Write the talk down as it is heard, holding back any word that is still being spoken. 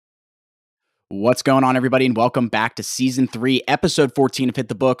What's going on, everybody, and welcome back to Season 3, Episode 14 of Hit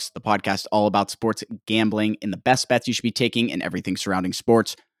the Books, the podcast all about sports gambling and the best bets you should be taking and everything surrounding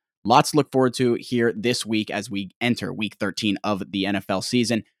sports. Lots to look forward to here this week as we enter Week 13 of the NFL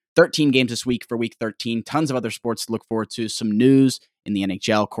season. 13 games this week for Week 13. Tons of other sports to look forward to. Some news in the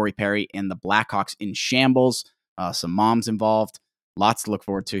NHL, Corey Perry and the Blackhawks in shambles. Some moms involved. Lots to look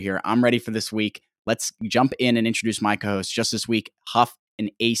forward to here. I'm ready for this week. Let's jump in and introduce my co-hosts just this week, Huff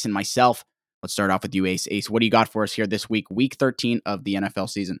and Ace and myself. Let's start off with you, Ace. Ace, what do you got for us here this week, Week 13 of the NFL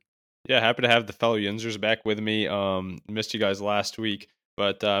season? Yeah, happy to have the fellow Yinzers back with me. Missed you guys last week,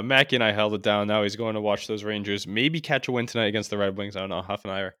 but Mackie and I held it down. Now he's going to watch those Rangers. Maybe catch a win tonight against the Red Wings. I don't know. Huff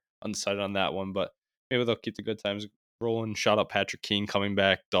and I are undecided on that one, but maybe they'll keep the good times rolling. Shout out Patrick Keane coming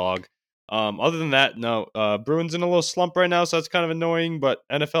back, dog. Other than that, no. Bruins in a little slump right now, so that's kind of annoying, but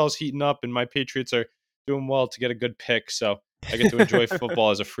NFL is heating up, and my Patriots are doing well to get a good pick, so I get to enjoy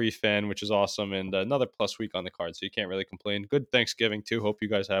football as a free fan, which is awesome, and another plus week on the card, so you can't really complain. Good Thanksgiving, too. Hope you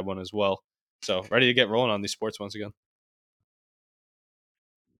guys had one as well. So, ready to get rolling on these sports once again.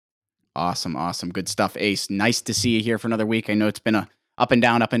 Awesome. Good stuff, Ace. Nice to see you here for another week. I know it's been a up and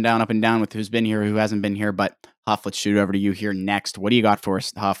down with who's been here, who hasn't been here, but Huff, let's shoot over to you here next. What do you got for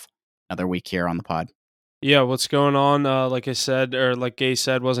us, Huff? Another week here on the pod. Yeah, what's going on? Like I said, or like Gay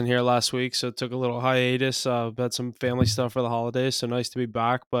said, wasn't here last week, so took a little hiatus. Had some family stuff for the holidays, so nice to be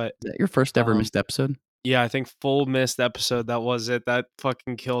back. But Is that your first ever missed episode? Yeah, I think full missed episode. That was it. That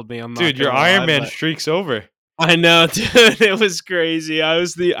fucking killed me. Dude, your Iron Man streak's over. I know, dude. It was crazy. I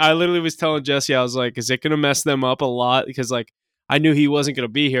literally was telling Jesse, I was like, is it gonna mess them up a lot? Because like I knew he wasn't gonna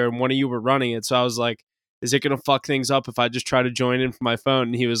be here, and one of you were running it, so I was like, is it gonna fuck things up if I just try to join in from my phone?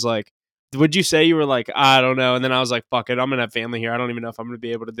 And he was like, would you say? You were like, I don't know. And then I was like, fuck it. I'm going to have family here. I don't even know if I'm going to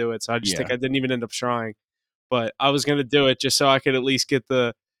be able to do it. So I just think I didn't even end up trying. But I was going to do it just so I could at least get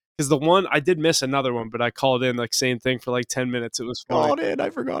because the one, I did miss another one, but I called in like same thing for like 10 minutes. It was fine. Called in. I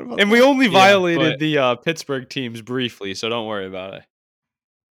forgot about and that. We only violated the Pittsburgh teams briefly, so don't worry about it.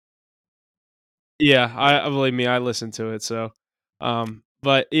 Yeah, I believe me. I listened to it. So,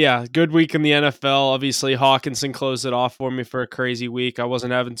 but yeah, good week in the NFL. Obviously, Hawkinson closed it off for me for a crazy week. I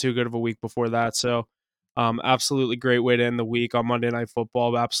wasn't having too good of a week before that. So, absolutely great way to end the week on Monday Night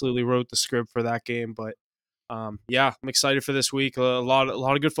Football. Absolutely wrote the script for that game. But yeah, I'm excited for this week. A lot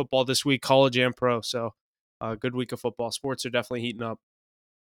of good football this week, college and pro. So, good week of football. Sports are definitely heating up.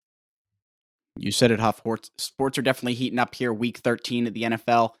 You said it, Huff. Sports are definitely heating up here. Week 13 of the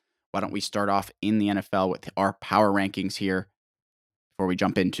NFL. Why don't we start off in the NFL with our power rankings here before we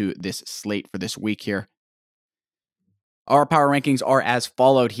jump into this slate for this week here. Our power rankings are as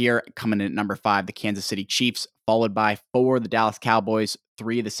followed here. Coming in at number 5, the Kansas City Chiefs, followed by 4, the Dallas Cowboys,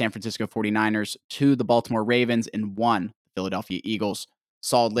 3, the San Francisco 49ers, 2, the Baltimore Ravens, and 1, the Philadelphia Eagles.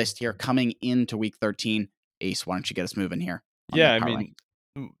 Solid list here coming into Week 13. Ace, why don't you get us moving here? Yeah, I mean,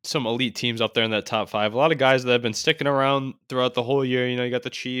 some elite teams up there in that top 5. A lot of guys that have been sticking around throughout the whole year. You know, you got the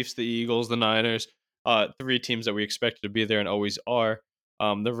Chiefs, the Eagles, the Niners, 3 teams that we expected to be there and always are.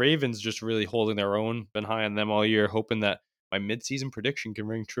 The Ravens just really holding their own. Been high on them all year, hoping that my midseason prediction can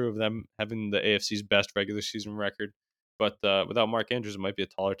ring true of them having the AFC's best regular season record. But without Mark Andrews, it might be a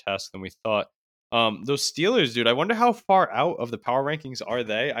taller task than we thought. Those Steelers, dude, I wonder how far out of the power rankings are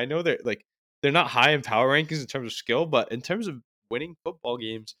they? I know they're not high in power rankings in terms of skill, but in terms of winning football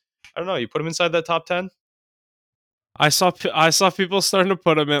games, I don't know. You put them inside that top 10? I saw people starting to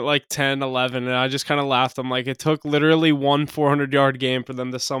put them at like 10, 11, and I just kind of laughed. I'm like, it took literally one 400-yard game for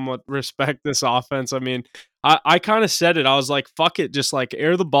them to somewhat respect this offense. I mean, I kind of said it. I was like, fuck it, just like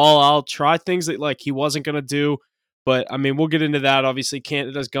air the ball. I'll try things that like he wasn't going to do. But I mean, we'll get into that. Obviously,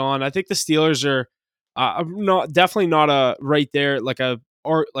 Canada's gone. I think the Steelers are definitely not a right there,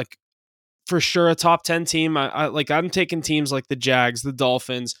 or for sure a top 10 team. I'm taking teams like the Jags, the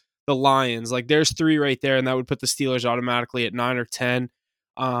Dolphins, the Lions. Like there's 3 right there, and that would put the Steelers automatically at 9 or 10.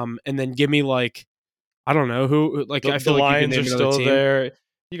 And then give me like, I don't know who. Like I feel the like Lions are still there.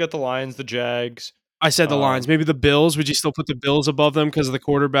 You got the Lions, the Jags. I said the Lions. Maybe the Bills. Would you still put the Bills above them because of the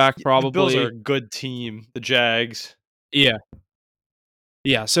quarterback? Probably. The Bills are a good team. The Jags. Yeah.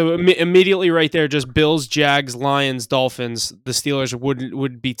 Yeah, so immediately right there, just Bills, Jags, Lions, Dolphins. The Steelers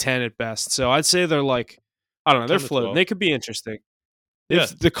would be 10 at best. So I'd say they're like, I don't know, they're floating. They could be interesting. Yeah.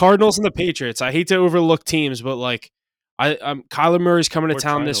 The Cardinals and the Patriots. I hate to overlook teams, but like, Kyler Murray's coming to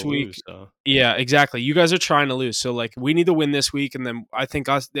town this week. Lose, so. Yeah, exactly. You guys are trying to lose, so like we need to win this week, and then I think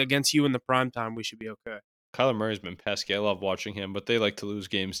us against you in the prime time, we should be okay. Kyler Murray's been pesky. I love watching him, but they like to lose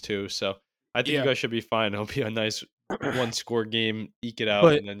games too. So I think you guys should be fine. It'll be a nice 1-score game, eke it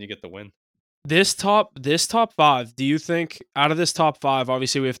out, and then you get the win. This top five, do you think out of this top five,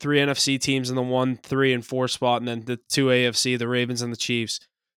 obviously we have 3 NFC teams in the 1, 3, and 4 spot, and then the 2 AFC, the Ravens and the Chiefs.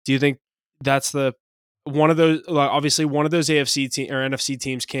 Do you think that's the one of those? Obviously, one of those AFC team or NFC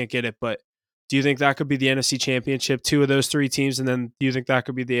teams can't get it, but do you think that could be the NFC Championship? 2 of those 3 teams, and then do you think that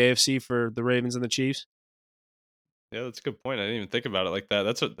could be the AFC for the Ravens and the Chiefs? Yeah, that's a good point. I didn't even think about it like that.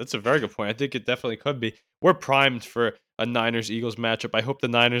 That's a very good point. I think it definitely could be. We're primed for a Niners Eagles matchup. I hope the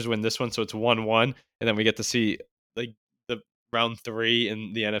Niners win this one, so it's 1-1, and then we get to see like the round 3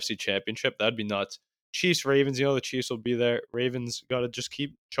 in the NFC Championship. That'd be nuts. Chiefs Ravens. The Chiefs will be there. Ravens got to just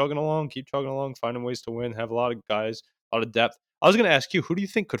keep chugging along, finding ways to win. Have a lot of guys, a lot of depth. I was going to ask you, who do you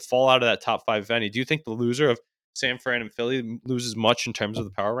think could fall out of that top 5 Venny? Do you think the loser of San Fran and Philly loses much in terms of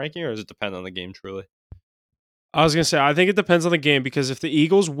the power ranking, or does it depend on the game truly? I was gonna say I think it depends on the game because if the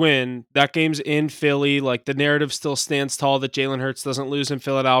Eagles win, that game's in Philly. Like the narrative still stands tall that Jalen Hurts doesn't lose in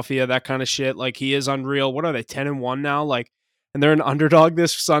Philadelphia. That kind of shit. Like he is unreal. What are they 10-1 now? Like, and they're an underdog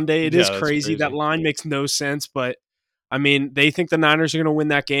this Sunday. It is Yeah, that's crazy. That crazy. line makes no sense. But I mean, they think the Niners are gonna win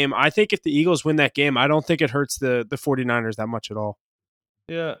that game. I think if the Eagles win that game, I don't think it hurts the 49ers that much at all.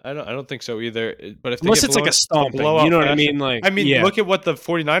 Yeah, I don't think so either. But if they Unless get it's like blown a a stomping. You blowout know what I fashion, mean? Like, I mean, yeah. look at what the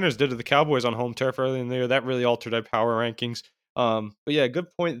 49ers did to the Cowboys on home turf early in the year. That really altered our power rankings. But yeah, good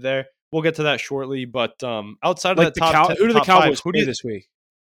point there. We'll get to that shortly. But outside of Like that who do the top five, Cowboys who do play you? this week?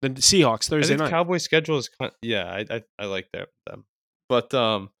 The Seahawks I Thursday think the night. Cowboys schedule is yeah. I like that them. But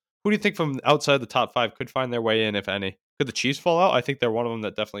who do you think from outside the top 5 could find their way in, if any? Could the Chiefs fall out? I think they're one of them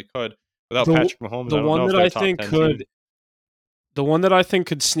that definitely could. Without The Patrick Mahomes, the I don't one know if that they're a I top think 10 team. could The one that I think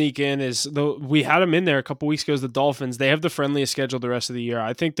could sneak in is we had them in there a couple weeks ago. Is the Dolphins? They have the friendliest schedule the rest of the year.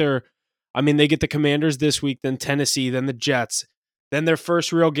 I think they're. I mean, they get the Commanders this week, then Tennessee, then the Jets. Then their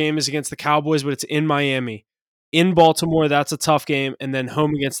first real game is against the Cowboys, but it's in Miami. In Baltimore, that's a tough game, and then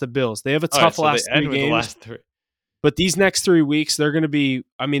home against the Bills. They have a All right, tough so they last 3 end with the games, last 3. but these next 3 weeks, they're going to be.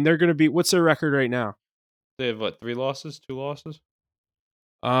 I mean, they're going to be. What's their record right now? They have what, 3 losses, 2 losses?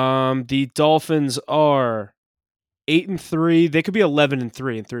 The Dolphins are 8-3. They could be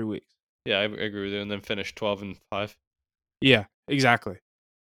 11-3 in 3 weeks. Yeah, I agree with you. And then finish 12-5. Yeah, exactly.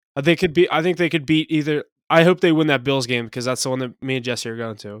 They could be. I think they could beat either. I hope they win that Bills game because that's the one that me and Jesse are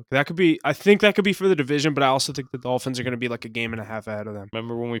going to. That could be. I think that could be for the division, but I also think the Dolphins are going to be like a game and a half ahead of them.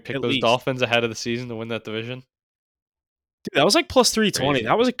 Remember when we picked At those least, Dolphins ahead of the season to win that division? dude, that was like plus 320. Crazy.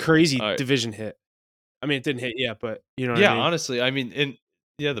 That was a crazy All right. division hit. I mean, it didn't hit yet, but you know what Yeah, I mean. honestly, I mean,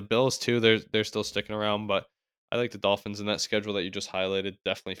 the Bills too. They're still sticking around, but I like the Dolphins, and that schedule that you just highlighted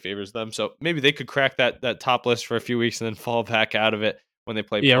definitely favors them. So maybe they could crack that top list for a few weeks and then fall back out of it when they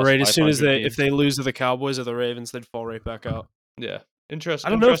play Yeah, plus right. As soon as 500 if teams. they lose to the Cowboys or the Ravens, they'd fall right back out. Yeah, I don't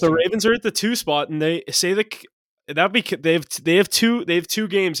know if the interesting. Ravens are at the 2 spot and they say that be they have 2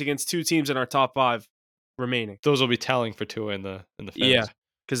 games against 2 teams in our top 5 remaining. Those will be telling for Tua in the Yeah, fantasy.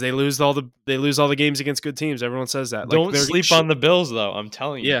 because they lose all the games against good teams. Everyone says that. Like Don't they're sleep on the Bills, though. I'm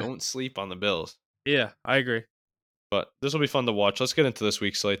telling you, Yeah, don't sleep on the Bills. yeah, I agree. But this will be fun to watch. Let's get into this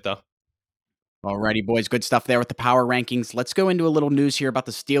week's slate, though. Alrighty, boys. Good stuff there with the power rankings. Let's go into a little news here about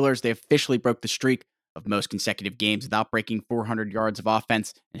the Steelers. They officially broke the streak of most consecutive games without breaking 400 yards of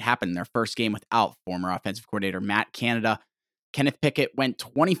offense. It happened in their first game without former offensive coordinator Matt Canada. Kenneth Pickett went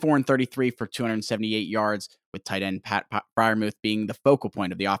 24-33 for 278 yards, with tight end Pat Fryermuth being the focal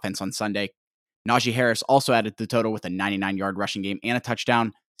point of the offense on Sunday. Najee Harris also added to the total with a 99-yard rushing game and a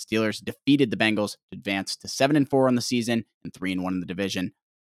touchdown. Steelers defeated the Bengals to advance to 7-4 on the season and 3-1 in the division.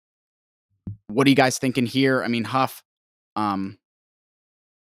 What are you guys thinking here? I mean, Huff.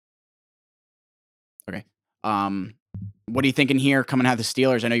 Okay. What are you thinking here coming out of the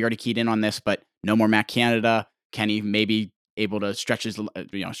Steelers? I know you already keyed in on this, but no more Matt Canada. Kenny maybe able to stretch his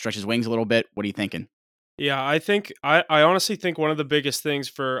wings a little bit. What are you thinking? Yeah, I think I honestly think one of the biggest things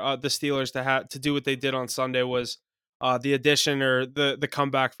for the Steelers to do what they did on Sunday was the addition or the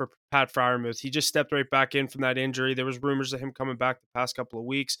comeback for Pat Fryermuth. He just stepped right back in from that injury. There was rumors of him coming back the past couple of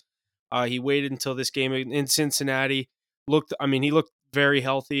weeks. He waited until this game in Cincinnati. He looked very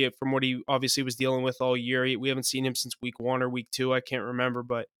healthy from what he obviously was dealing with all year. We haven't seen him since week 1 or week 2. I can't remember,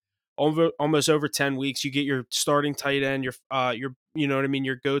 but almost over 10 weeks, you get your starting tight end, your you know what I mean,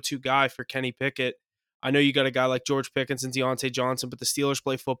 your go-to guy for Kenny Pickett. I know you got a guy like George Pickens and Deontay Johnson, but the Steelers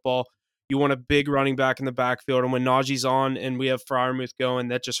play football. You want a big running back in the backfield. And when Najee's on and we have Fryermuth going,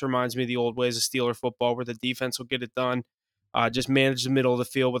 that just reminds me of the old ways of Steeler football where the defense will get it done. Just manage the middle of the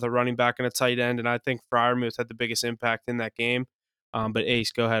field with a running back and a tight end. And I think Fryermuth had the biggest impact in that game. But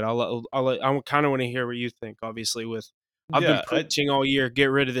Ace, go ahead. I kind of want to hear what you think, obviously, I've been Yeah, preaching all year, get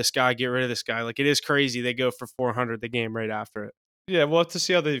rid of this guy, get rid of this guy. Like, it is crazy. They go for 400 the game right after it. Yeah, we'll have to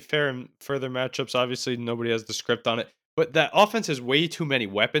see how they fare in further matchups. Obviously, nobody has the script on it, but that offense has way too many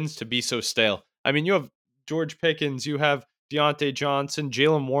weapons to be so stale. I mean, you have George Pickens, you have Deontay Johnson,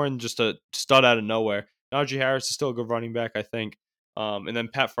 Jalen Warren, just a stud out of nowhere. Najee Harris is still a good running back, I think. And then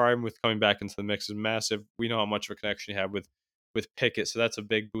Pat Fryermuth coming back into the mix is massive. We know how much of a connection he had with Pickett, so that's a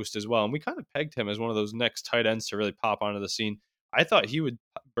big boost as well. And we kind of pegged him as one of those next tight ends to really pop onto the scene. I thought he would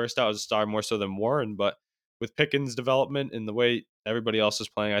burst out as a star more so than Warren, but with Pickens' development and the way everybody else is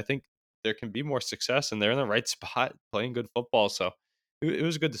playing, I think there can be more success, and they're in the right spot playing good football. So it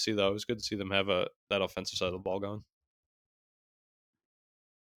was good to see, though. It was good to see them have that offensive side of the ball going.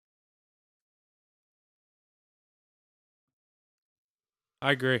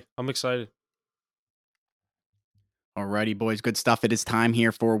 I agree. I'm excited. Alrighty, boys, good stuff. It is time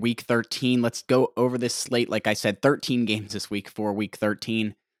here for week 13. Let's go over this slate. Like I said, 13 games this week for week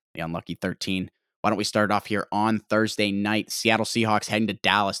 13, the unlucky 13. Why don't we start off here on Thursday night? Seattle Seahawks heading to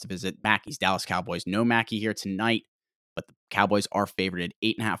Dallas to visit Mackey's Dallas Cowboys. No Mackey here tonight, but the Cowboys are favored at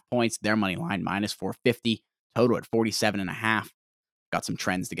 8.5 points. Their money line minus 450, total at 47.5. Got some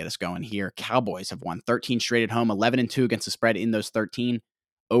trends to get us going here. Cowboys have won 13 straight at home, 11-2 against the spread in those 13,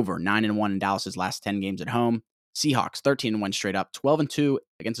 over 9-1 in Dallas's last 10 games at home. Seahawks 13-1 straight up, 12-2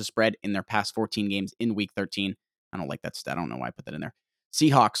 against the spread in their past 14 games in week 13. I don't like that stat. I don't know why I put that in there.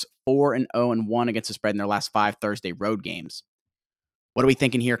 Seahawks 4-0-1 against the spread in their last 5 Thursday road games. What are we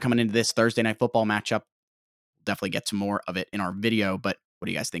thinking here coming into this Thursday night football matchup? Definitely get to more of it in our video, but what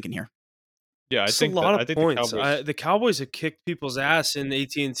are you guys thinking here? Yeah, It's a lot of I think points. Cowboys. The Cowboys have kicked people's ass in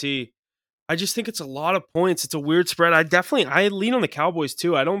AT&T. I just think it's a lot of points. It's a weird spread. I lean on the Cowboys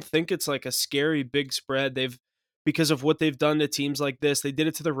too. I don't think it's like a scary big spread. Because of what they've done to teams like this. They did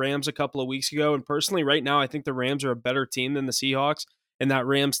it to the Rams a couple of weeks ago, and personally right now I think the Rams are a better team than the Seahawks and that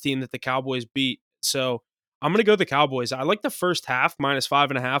Rams team that the Cowboys beat. So, I'm going to go the Cowboys. I like the first half minus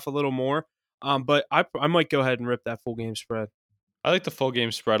 5.5 a little more. But I might go ahead and rip that full game spread. I like the full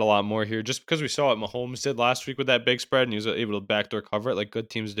game spread a lot more here, just because we saw what Mahomes did last week with that big spread, and he was able to backdoor cover it like good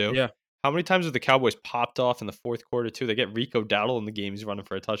teams do. Yeah. How many times have the Cowboys popped off in the fourth quarter too? They get Rico Dowdle in the game; he's running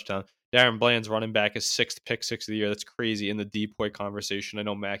for a touchdown. Darren Bland's running back his 6th pick six of the year. That's crazy in the decoy conversation. I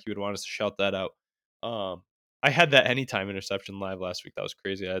know Mackie would want us to shout that out. I had that anytime interception live last week. That was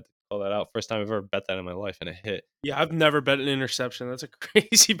crazy. I had to call that out. First time I've ever bet that in my life, and it hit. Yeah, I've never bet an interception. That's a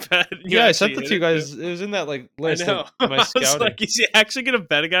crazy bet. Yeah, I sent actually it hit to you it, guys. too. It was in that like I list know. of my I was scouting. like, is he actually going to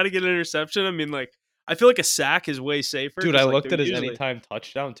bet a guy to get an interception? I mean, like, I feel like a sack is way safer. Dude, I 'Cause, like, looked they're at his usually anytime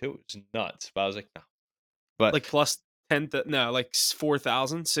touchdown too. It was nuts. But I was like, no. But like plus 10, no, like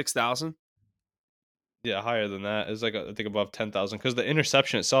 4,000, 6,000. yeah, higher than that. It's like I think above 10,000 because the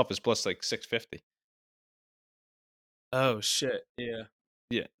interception itself is plus like 650. Oh, shit. Yeah.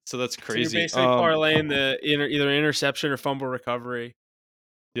 Yeah, so that's So you're crazy. basically parlaying the either interception or fumble recovery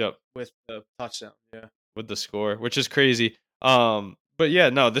Yep, with the touchdown. Yeah. with the score, which is crazy. But yeah,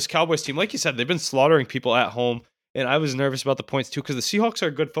 no, this Cowboys team, like you said, they've been slaughtering people at home, and I was nervous about the points too because the Seahawks are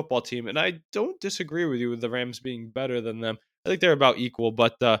a good football team, and I don't disagree with you with the Rams being better than them. I think they're about equal,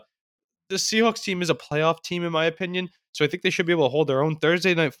 but the Seahawks team is a playoff team in my opinion, so I think they should be able to hold their own.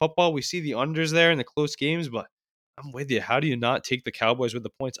 Thursday night football, we see the unders there in the close games, but I'm with you. How do you not take the Cowboys with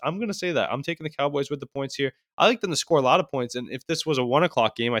the points? I'm going to say that. I'm taking the Cowboys with the points here. I like them to score a lot of points, and if this was a 1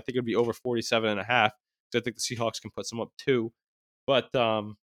 o'clock game, I think it would be over 47.5 because I think the Seahawks can put some up too. But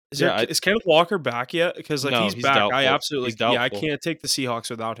yeah, Is Kenneth Walker back yet? Because like no, he's he's back. I doubtful. He's absolutely I doubtful. can't take the Seahawks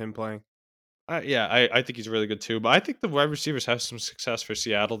without him playing. Yeah, I think he's really good too. But I think the wide receivers have some success for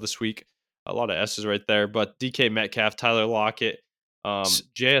Seattle this week. A lot of S's right there. But DK Metcalf, Tyler Lockett, S-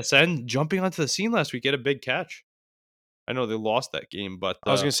 JSN jumping onto the scene last week, get a big catch. I know they lost that game, but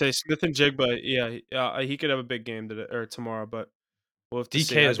I was gonna say Smith and Jigba. Yeah, he could have a big game today or tomorrow, but we'll have to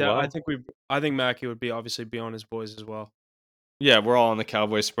see. DK as well. I think Mackey would be on his boys as well. Yeah, we're all on the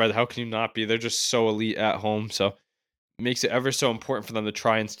Cowboys spread. How can you not be? They're just so elite at home. So it makes it ever so important for them to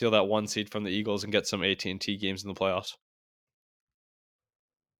try and steal that 1 seed from the Eagles and get some AT&T games in the playoffs.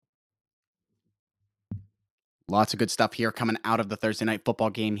 Lots of good stuff here coming out of the Thursday night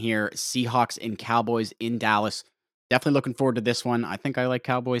football game here. Seahawks and Cowboys in Dallas. Definitely looking forward to this one. I think I like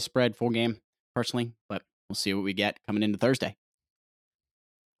Cowboys spread full game personally, but we'll see what we get coming into Thursday.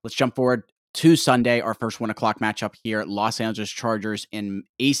 Let's jump forward to Sunday, our first 1 o'clock matchup here. Los Angeles Chargers and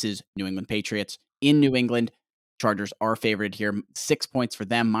Aces, New England Patriots in New England. Chargers are favored here. 6 points for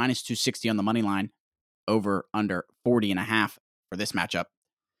them, minus 260 on the money line, over under 40.5 for this matchup.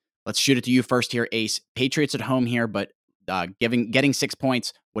 Let's shoot it to you first here, Ace. Patriots at home here, but getting 6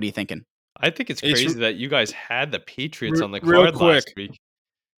 points. What are you thinking? I think it's Ace, crazy that you guys had the Patriots on the real card quick, last week.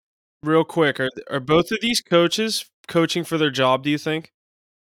 real quick. Are both of these coaches coaching for their job, do you think?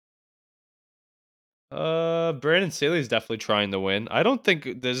 Brandon Staley is definitely trying to win. I don't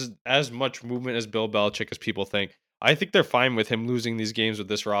think there's as much movement as Bill Belichick as people think. I think they're fine with him losing these games with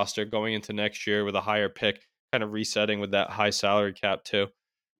this roster going into next year with a higher pick, kind of resetting with that high salary cap too.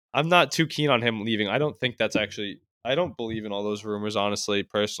 I'm not too keen on him leaving. I don't think that's actually. I don't believe in all those rumors, honestly,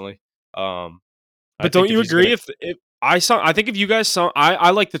 personally. Um, I But don't think if you he's agree gonna, if I think if you guys saw I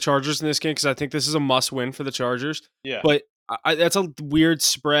like the Chargers in this game because I think this is a must win for the Chargers. yeah, But that's a weird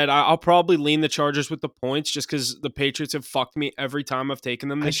spread. I'll probably lean the Chargers with the points just because the Patriots have fucked me every time I've taken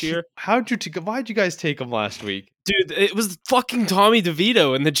them I this can't, year. how'd you take? Why'd you guys take him last week? Dude, it was fucking Tommy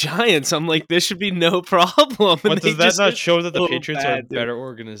DeVito and the Giants. I'm like, this should be no problem. And But they does that just not did show that the so Patriots are a bad, dude. better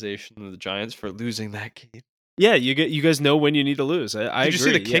organization than the Giants for losing that game? Yeah, you guys know when you need to lose. I Did you see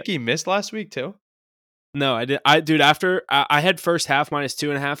agree. the kick he missed last week too? No, I did. Dude, after I had first half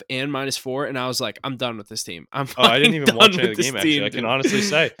 -2.5 and -4, and I was like, I'm done with this team. I'm Oh, I didn't fucking even done watch any with of the this game, actually. team, I can dude. honestly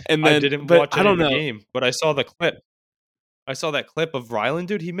say And I then, didn't but watch I any of don't the know. game, but I saw the clip. I saw that clip of Ryland,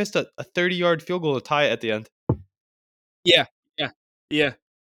 dude. He missed a 30-yard field goal to tie it at the end. Yeah, yeah, yeah.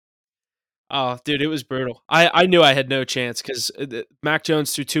 Oh, dude, it was brutal. I knew I had no chance because Mac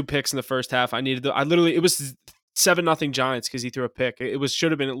Jones threw 2 picks in the first half. I literally it was 7-0 Giants because he threw a pick. It was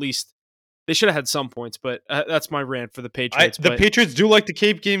should have been at least they should have had some points, but that's my rant for the Patriots. The But Patriots do like to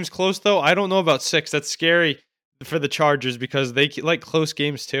keep games close, though. I don't know about 6. That's scary for the Chargers because they like close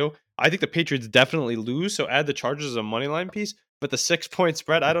games too. I think the Patriots definitely lose, so add the Chargers as a money line piece. But the 6-point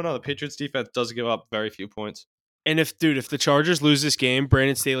spread, I don't know. The Patriots defense does give up very few points. and if the Chargers lose this game,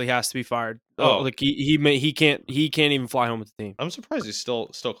 Brandon Staley has to be fired. Oh, Like he can't even fly home with the team. I'm surprised he's still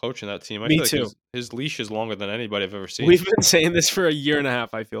coaching that team. I Me feel like too. his leash is longer than anybody I've ever seen. We've been saying this for a year and a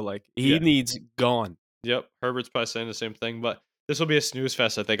half. I feel like he Yeah. needs gone. Yep, Herbert's probably saying the same thing, but this will be a snooze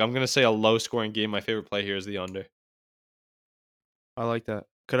fest, I think. I'm going to say a low-scoring game. My favorite play here is the under. I like that.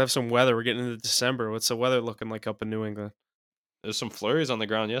 Could have some weather. We're getting into December. What's the weather looking like up in New England? There's some flurries on the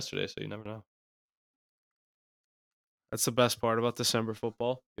ground yesterday, so you never know. That's the best part about December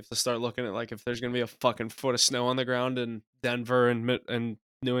football. You have to start looking at like if there's gonna be a fucking foot of snow on the ground in Denver and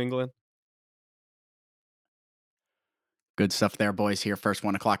New England. Good stuff there, boys. Here, first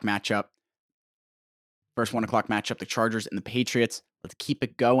 1 o'clock matchup. First 1 o'clock matchup, the Chargers and the Patriots. Let's keep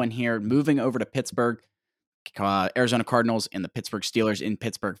it going here. Moving over to Pittsburgh, Arizona Cardinals and the Pittsburgh Steelers in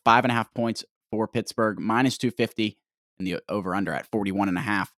Pittsburgh. 5.5 points for Pittsburgh, -250, and the over-under at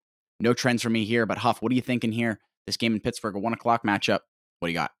 41.5. No trends for me here, but Huff, what are you thinking here? This game in Pittsburgh, a 1 o'clock matchup. What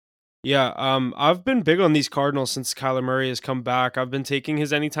do you got? Yeah, I've been big on these Cardinals since Kyler Murray has come back. I've been taking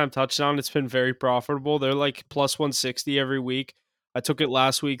his anytime touchdown. It's been very profitable. They're like plus 160 every week. I took it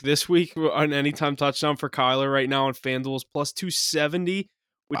last week. This week, an anytime touchdown for Kyler right now on FanDuel is plus 270,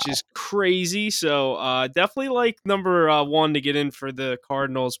 which Wow. is crazy. So definitely like number one to get in for the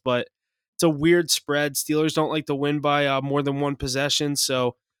Cardinals, but it's a weird spread. Steelers don't like to win by more than one possession.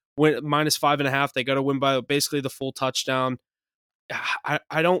 So when -5.5, they got to win by basically the full touchdown.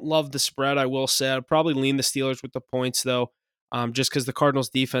 I don't love the spread, I will say. I'd probably lean the Steelers with the points, though, just because the Cardinals'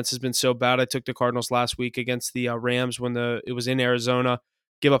 defense has been so bad. I took the Cardinals last week against the Rams when it was in Arizona.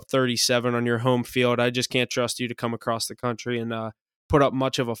 Give up 37 on your home field. I just can't trust you to come across the country and put up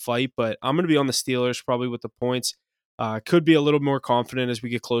much of a fight, but I'm going to be on the Steelers probably with the points. Could be a little more confident as we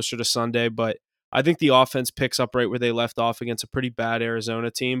get closer to Sunday, but I think the offense picks up right where they left off against a pretty bad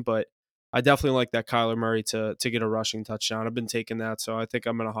Arizona team, but I definitely like that Kyler Murray to get a rushing touchdown. I've been taking that, so I think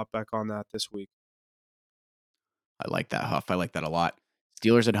I'm going to hop back on that this week. I like that, Huff. I like that a lot.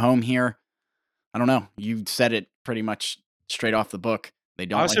 Steelers at home here. I don't know. You said it pretty much straight off the book. They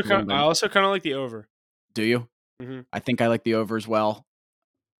don't like to win. I also kind of like the over. Do you? Mm-hmm. I think I like the over as well.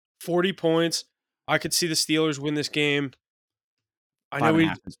 40 points. I could see the Steelers win this game. I know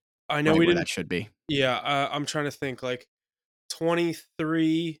 5.5 is I know right we where didn't. that should be. Yeah, I'm trying to think like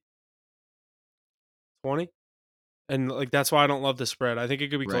 23-20, and like that's why I don't love the spread. I think it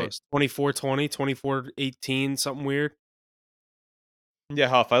could be Right. close. 24-20, 24-18, something weird. Yeah,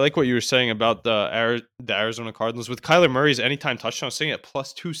 Huff, I like what you were saying about the Arizona Cardinals. With Kyler Murray's anytime touchdown sitting at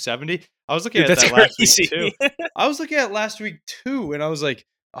plus 270. I was looking Dude, at that's that last week crazy. too. I was looking at last week too, and I was like,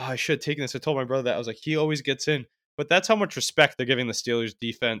 oh, I should have taken this. I told my brother that. I was like, he always gets in. But that's how much respect they're giving the Steelers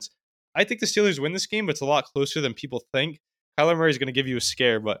defense. I think the Steelers win this game, but it's a lot closer than people think. Kyler Murray's going to give you a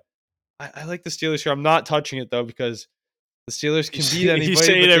scare, but I like the Steelers here. I'm not touching it though because the Steelers can beat You anybody,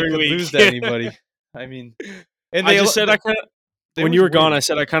 say it but they every could week. lose to anybody. I mean, and I they just said I kind of they when you were always win. gone, I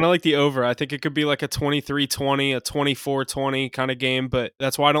said I kind of like the over. I think it could be like a 23-20, a 24-20 kind of game, but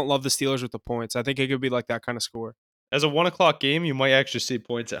that's why I don't love the Steelers with the points. I think it could be like that kind of score. As a 1 o'clock game, you might actually see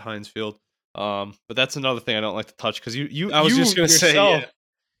points at Heinz Field. But that's another thing I don't like to touch because you I was just gonna say, yourself,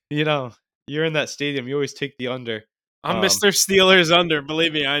 yeah. you're in that stadium. You always take the under. I'm Mr. Steelers under.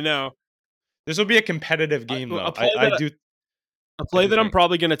 Believe me, I know. This will be a competitive A, game, a though. play I that do. a I play do that I'm think.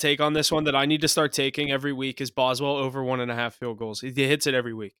 probably gonna take on this one that I need to start taking every week is Boswell over 1.5 field goals. He hits it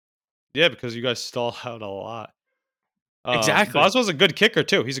every week. Yeah, because you guys stall out a lot. Exactly. Boswell's a good kicker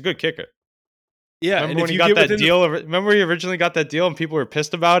too. He's a good kicker. Yeah, Remember and when if he you got get that within deal? Remember he originally got that deal and people were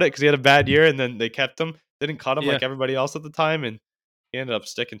pissed about it because he had a bad year and then they kept him, didn't cut him yeah, like everybody else at the time, and he ended up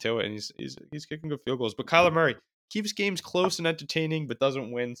sticking to it. And he's kicking good field goals. But Kyler Murray keeps games close and entertaining, but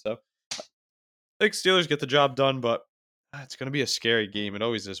doesn't win. So I think Steelers get the job done, but it's going to be a scary game. It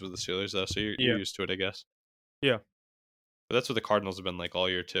always is with the Steelers, though. So you're yeah, used to it, I guess. yeah. But that's what the Cardinals have been like all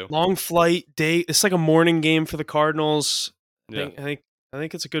year too. Long flight day. It's like a morning game for the Cardinals. I Yeah, think I think I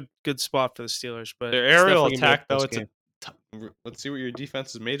think it's a good spot for the Steelers, but their it's aerial definitely gonna be a attack though. close It's game. let's see what your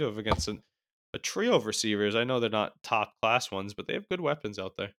defense is made of against a trio of receivers. I know they're not top class ones, but they have good weapons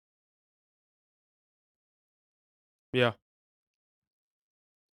out there. Yeah.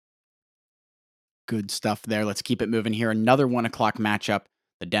 Good stuff there. Let's keep it moving here. Another 1:00 matchup.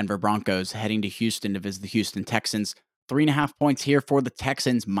 The Denver Broncos heading to Houston to visit the Houston Texans. 3.5 points here for the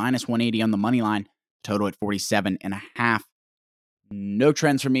Texans, minus 180 on the money line. Total at 47.5. No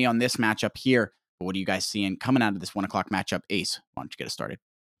trends for me on this matchup here. But what are you guys seeing coming out of this 1:00 matchup? Ace, why don't you get us started?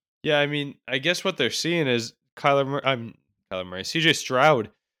 Yeah, I mean, I guess what they're seeing is Kyler Murray. CJ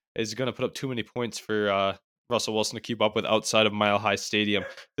Stroud is going to put up too many points for Russell Wilson to keep up with outside of Mile High Stadium.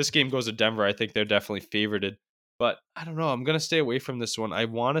 This game goes to Denver. I think they're definitely favorited, but I don't know. I'm going to stay away from this one. I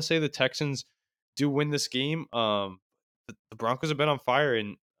want to say the Texans do win this game. The Broncos have been on fire,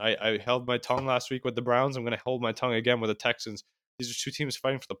 and I held my tongue last week with the Browns. I'm going to hold my tongue again with the Texans. These are two teams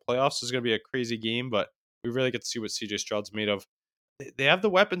fighting for the playoffs. This is going to be a crazy game, but we really get to see what CJ Stroud's made of. They have the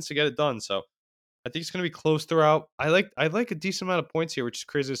weapons to get it done, so I think it's going to be close throughout. I like a decent amount of points here, which is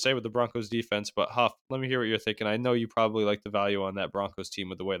crazy to say with the Broncos defense. But Huff, let me hear what you're thinking. I know you probably like the value on that Broncos team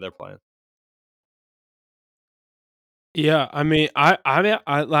with the way they're playing. Yeah, I mean,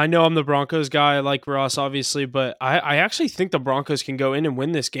 I know I'm the Broncos guy. I like Ross, obviously, but I actually think the Broncos can go in and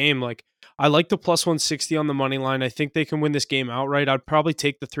win this game. Like, I like the plus 160 on the money line. I think they can win this game outright. I'd probably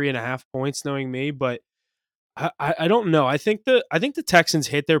take the 3.5 points, knowing me, but I don't know. I think the Texans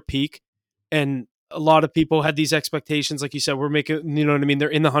hit their peak, and a lot of people had these expectations. Like you said, we're making, you know what I mean? They're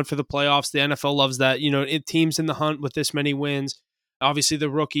in the hunt for the playoffs. The NFL loves that. You know, teams in the hunt with this many wins. Obviously, the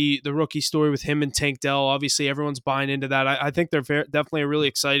rookie story with him and Tank Dell. Obviously, everyone's buying into that. I think they're definitely really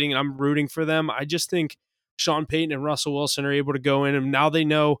exciting, and I'm rooting for them. I just think Sean Payton and Russell Wilson are able to go in, and now they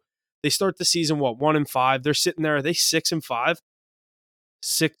know they start the season 1-5. They're sitting there. Are they 6-5?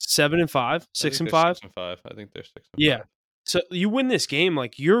 7-5, I think six and they're five. 6-5. I think they're 6-5. Yeah. So you win this game,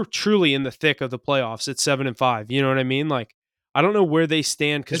 like you're truly in the thick of the playoffs at 7-5. You know what I mean? Like I don't know where they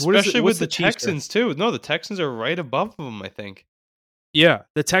stand because Especially what's with the Chiefs are? Texans too. No, the Texans are right above them. I think. Yeah,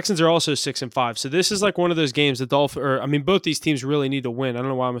 the Texans are also 6-5. So this is like one of those games. The Dolphins, or I mean, both these teams really need to win. I don't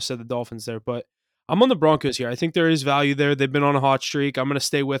know why I'm gonna say the Dolphins there, but I'm on the Broncos here. I think there is value there. They've been on a hot streak. I'm gonna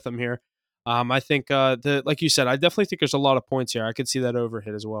stay with them here. I think like you said, I definitely think there's a lot of points here. I could see that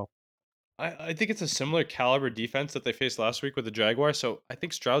overhit as well. I think it's a similar caliber defense that they faced last week with the Jaguars. So I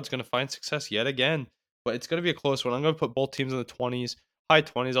think Stroud's going to find success yet again, but it's going to be a close one. I'm going to put both teams in the 20s, high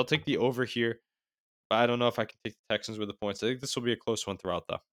 20s. I'll take the over here, but I don't know if I can take the Texans with the points. I think this will be a close one throughout,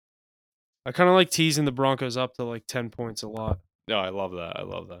 though. I kind of like teasing the Broncos up to like 10 points a lot. No, I love that. I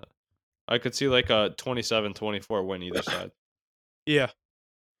love that. I could see like a 27-24 win either side. Yeah.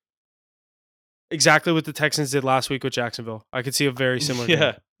 Exactly what the Texans did last week with Jacksonville. I could see a very similar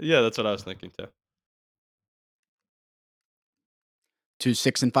game. Yeah, that's what I was thinking too. Two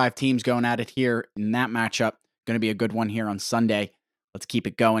 6-5 teams going at it here in that matchup. Going to be a good one here on Sunday. Let's keep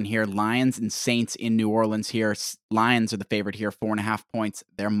it going here. Lions and Saints in New Orleans here. Lions are the favorite here, 4.5 points.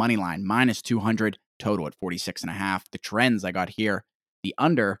 Their money line, minus 200, total at 46.5. The trends I got here, the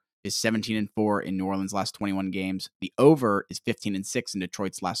under is 17-4 in New Orleans' last 21 games. The over is 15-6 in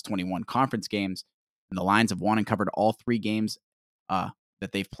Detroit's last 21 conference games. And the Lions have won and covered all 3 games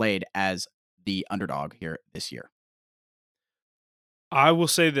that they've played as the underdog here this year. I will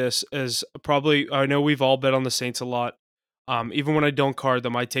say this as probably, I know we've all bet on the Saints a lot. Even when I don't card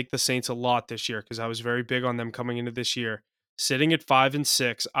them, I take the Saints a lot this year because I was very big on them coming into this year. Sitting at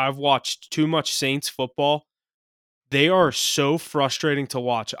 5-6, I've watched too much Saints football. They are so frustrating to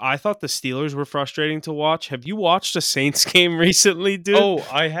watch. I thought the Steelers were frustrating to watch. Have you watched a Saints game recently, dude? Oh,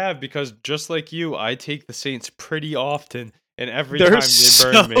 I have, because just like you, I take the Saints pretty often, and every They're time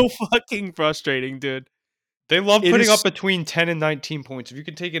they burn me. so fucking frustrating, dude. They love It putting is up between 10 and 19 points. If you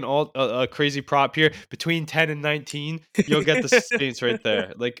can take a crazy prop here, between 10 and 19, you'll get the Saints right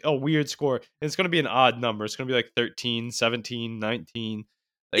there. Like a weird score. And it's going to be an odd number. It's going to be like 13, 17, 19.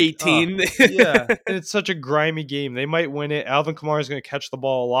 Like, 18. yeah. And it's such a grimy game. They might win it. Alvin Kamara is going to catch the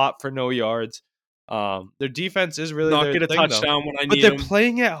ball a lot for no yards. Their defense is really Not their get a thing, though. touchdown when I But need they're him.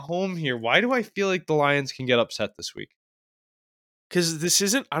 playing at home here. Why do I feel like the Lions can get upset this week? Because this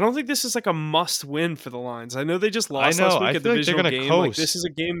isn't. I don't think this is like a must win for the Lions. I know they just I lost know. last week I a feel like they're divisional going to game. Like coast. this is a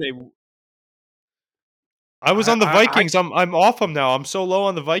game they. I was on the I Vikings. I'm off them now. I'm so low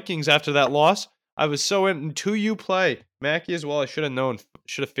on the Vikings after that loss. I was so in 2U play. Mackey as well. I should have known.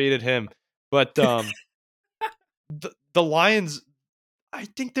 Should have faded him. But the Lions, I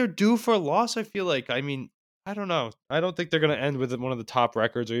think they're due for a loss. I feel like. I mean, I don't know. I don't think they're going to end with one of the top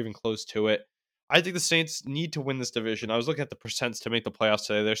records or even close to it. I think the Saints need to win this division. I was looking at the percents to make the playoffs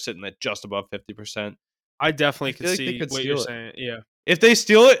today. They're sitting at just above 50%. I definitely I could feel like they see could what you're steal it. saying. Yeah. If they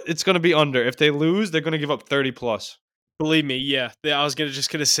steal it, it's going to be under. If they lose, they're going to give up 30 plus. Believe me, yeah. I was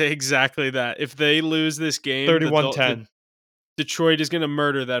just gonna say exactly that. If they lose this game, 31-10. Detroit is gonna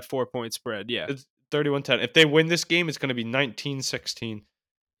murder that 4-point spread. Yeah. It's 31-10. If they win this game, it's going to be 19-16.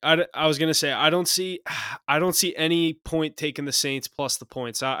 I was gonna say I don't see any point taking the Saints plus the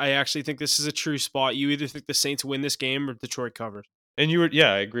points. I actually think this is a true spot. You either think the Saints win this game or Detroit covers. And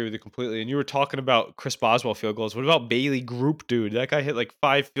I agree with you completely. And you were talking about Chris Boswell field goals. What about Bailey Group, dude? That guy hit like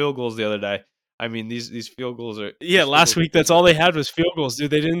 5 field goals the other day. I mean, these field goals are Last week that's all they had was field goals,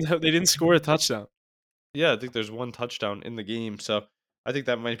 dude. They didn't score a touchdown. Yeah, I think there's one touchdown in the game, so I think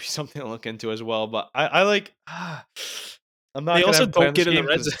that might be something to look into as well. But I like. I'm not. They also don't get in the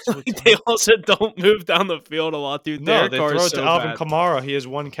red zone. They also don't move down the field a lot, dude. No, they throw it to Alvin bad. Kamara. He has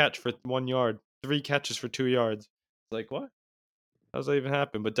 1 catch for 1 yard, 3 catches for 2 yards. It's like, what? How does that even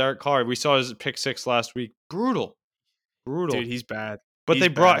happen? But Derek Carr, we saw his pick 6 last week. Brutal. Dude, he's bad. But they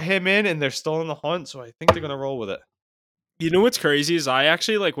brought him in, and they're still in the hunt, so I think they're gonna roll with it. You know what's crazy is I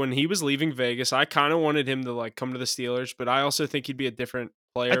actually when he was leaving Vegas, I kind of wanted him to come to the Steelers, but I also think he'd be a different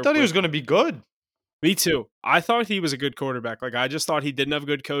player. I thought he was gonna be good. Me too. I thought he was a good quarterback. I just thought he didn't have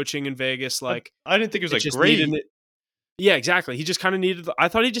good coaching in Vegas. I didn't think he was great. Yeah, exactly. He just kind of needed. I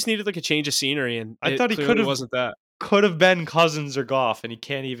thought he just needed a change of scenery, and I thought he wasn't that. Could have been Cousins or Goff, and he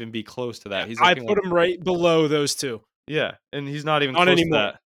can't even be close to that. I put him right below those two. Yeah, and he's not even close anymore.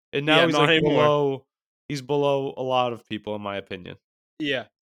 to that. And now he's anymore. below. He's below a lot of people, in my opinion. Yeah.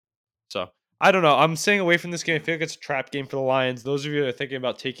 So I don't know. I'm staying away from this game. I feel like it's a trap game for the Lions. Those of you that are thinking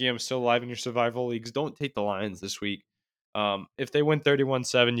about taking them still alive in your survival leagues, don't take the Lions this week. If they win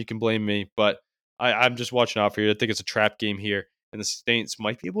 31-7, you can blame me, but I'm just watching out for you. I think it's a trap game here, and the Saints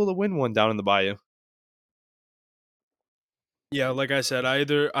might be able to win one down in the Bayou. Yeah, like I said, I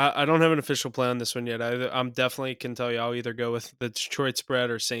don't have an official play on this one yet. I'm definitely can tell you I'll either go with the Detroit spread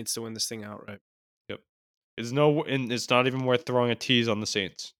or Saints to win this thing outright. Yep. And it's not even worth throwing a tease on the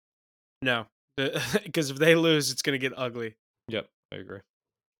Saints. No, because if they lose, it's going to get ugly. Yep, I agree.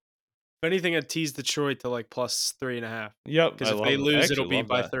 If anything, I'd tease Detroit to plus 3.5. Yep, because if they lose, it'll be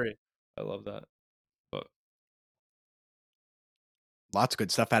by 3. I love that. But lots of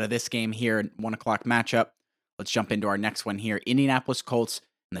good stuff out of this game here. 1:00 matchup. Let's jump into our next one here. Indianapolis Colts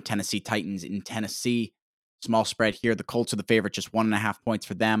and the Tennessee Titans in Tennessee. Small spread here. The Colts are the favorite, just 1.5 points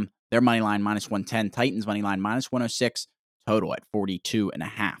for them. Their money line -110. Titans money line -106. Total at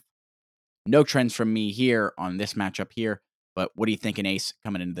 42.5. No trends from me here on this matchup here. But what are you thinking, Ace,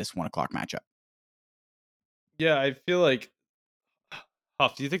 coming into this 1:00 matchup? Yeah, I feel like.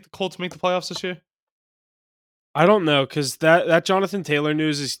 Huff, do you think the Colts make the playoffs this year? I don't know, because that Jonathan Taylor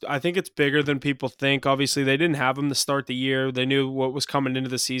news is, I think it's bigger than people think. Obviously, they didn't have him to start the year. They knew what was coming into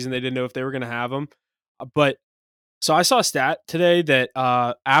the season. They didn't know if they were going to have him. But so I saw a stat today that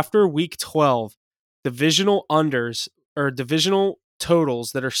after week 12, divisional unders or divisional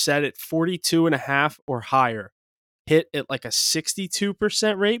totals that are set at 42.5 or higher hit at a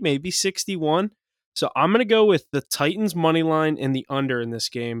 62% rate, maybe 61. So I'm going to go with the Titans money line and the under in this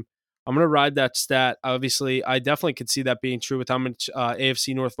game. I'm going to ride that stat. Obviously, I definitely could see that being true with how much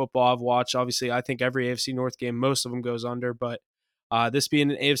AFC North football I've watched. Obviously, I think every AFC North game, most of them goes under. But this being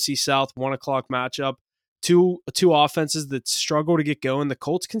an AFC South 1:00 matchup, two offenses that struggle to get going. The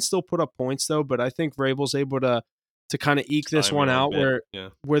Colts can still put up points, though, but I think Vrabel's able to kind of eke this one out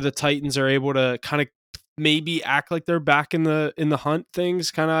where the Titans are able to kind of maybe act like they're back in the hunt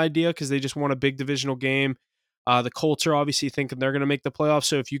things kind of idea because they just won a big divisional game. The Colts are obviously thinking they're going to make the playoffs.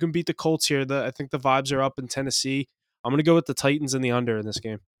 So if you can beat the Colts here, I think the vibes are up in Tennessee. I'm going to go with the Titans and the under in this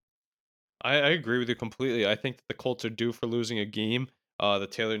game. I agree with you completely. I think that the Colts are due for losing a game. The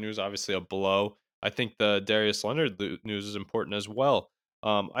Taylor news, obviously a blow. I think the Darius Leonard news is important as well.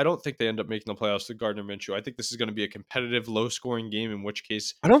 I don't think they end up making the playoffs to Gardner Minshew. I think this is going to be a competitive, low-scoring game, in which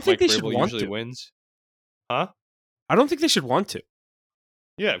case I don't think Mike they should Vrabel want usually to. wins. Huh? I don't think they should want to.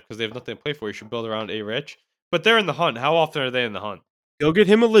 Yeah, because they have nothing to play for. You should build around A. Rich. But they're in the hunt. How often are they in the hunt? Go get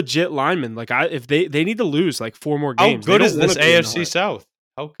him a legit lineman. Like if they need to lose like 4 more How games. They good don't is this wanna be in the AFC hunt. South?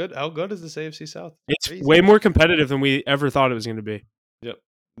 How good is this AFC South? It's Crazy. way more competitive than we ever thought it was going to be. Yep.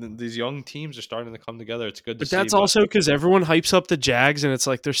 These young teams are starting to come together. It's good to But see. that's also because everyone hypes up the Jags, and it's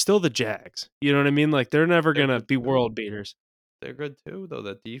like they're still the Jags. You know what I mean? Like they're never They're going to good be too. world beaters. They're good too, though.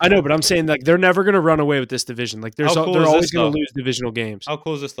 That defense. I know, but I'm saying like they're never going to run away with this division. Like they're How cool is always this, going though? to lose divisional games. How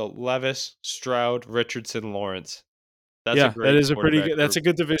cool is this though? Levis, Stroud, Richardson, Lawrence. That's a Yeah, great that is a pretty quarterback good. That's a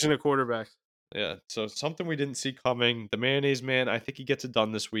group. good division of quarterbacks. Yeah, so something we didn't see coming. The mayonnaise man, I think he gets it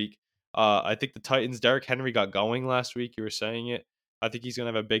done this week. I think the Titans, Derrick Henry got going last week. You were saying it. I think he's gonna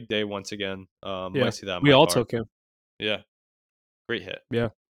have a big day once again. Yeah, Might see that in we my all car. took him. Yeah, great hit. Yeah,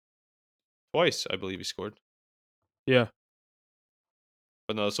 Twice, I believe he scored. yeah.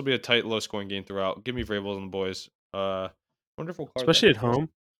 But no, this will be a tight, low-scoring game throughout. Give me Vrabel and the boys. Wonder if we'll card Especially that. at home.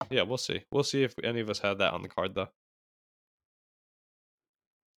 Yeah, we'll see. We'll see if any of us had that on the card though.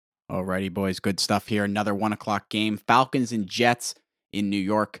 Alrighty, boys. Good stuff here. Another 1:00 game. Falcons and Jets in New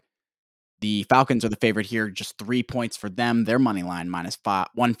York. The Falcons are the favorite here. Just 3 points for them. Their money line minus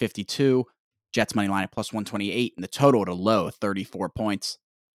 152. Jets money line at plus 128. And the total at a low 34 points.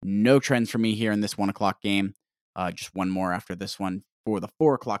 No trends for me here in this 1:00 game. Just one more after this one for the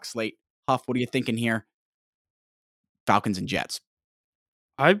 4:00 slate. Huff, what are you thinking here? Falcons and Jets.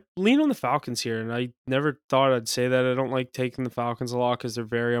 I lean on the Falcons here, and I never thought I'd say that. I don't like taking the Falcons a lot because they're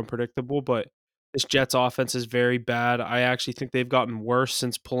very unpredictable, but this Jets offense is very bad. I actually think they've gotten worse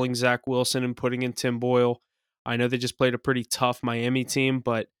since pulling Zach Wilson and putting in Tim Boyle. I know they just played a pretty tough Miami team,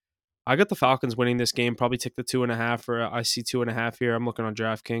 but I got the Falcons winning this game. Probably take the 2.5, or I see 2.5 here. I'm looking on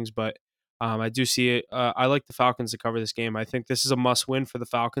DraftKings, but I do see it. I like the Falcons to cover this game. I think this is a must win for the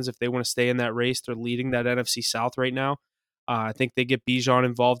Falcons if they want to stay in that race. They're leading that NFC South right now. I think they get Bijan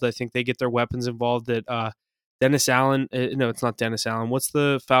involved. I think they get their weapons involved. That Dennis Allen. No, it's not Dennis Allen. What's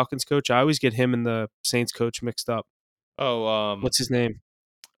the Falcons coach? I always get him and the Saints coach mixed up. Oh, What's his name?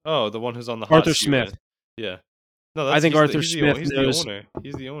 Oh, the one who's on the hot Arthur seat Smith. with- Yeah. No, I think Arthur he's Smith he's knows. the owner.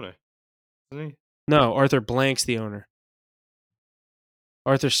 He's the owner, isn't he? No, Arthur Blank's the owner.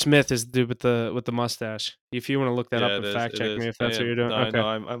 Arthur Smith is the dude with the mustache. If you want to look that up and fact check me if that's what you're doing. No, Okay.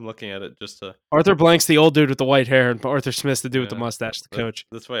 I know. I'm looking at it just to. Arthur Blank's the old dude with the white hair, and Arthur Smith's the dude with the Yeah. mustache, the coach.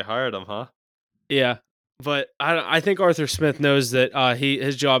 That's why I hired him, huh? Yeah, but I think Arthur Smith knows that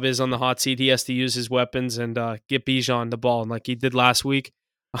his job is on the hot seat. He has to use his weapons and get Bijan the ball, and like he did last week.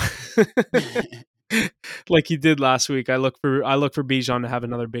 Like he did last week. I look for Bijan to have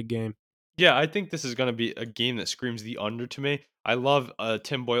another big game. Yeah, I think this is going to be a game that screams the under to me. I love a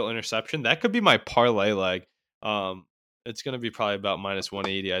Tim Boyle interception. That could be my parlay leg. It's going to be probably about minus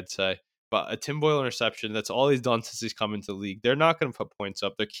 180, I'd say. But a Tim Boyle interception, that's all he's done since he's come into the league. They're not going to put points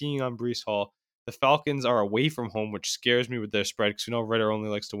up. They're keying on Breece Hall. The Falcons are away from home, which scares me with their spread because we know Ritter only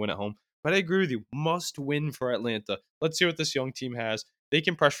likes to win at home. But I agree with you. Must win for Atlanta. Let's see what this young team has. They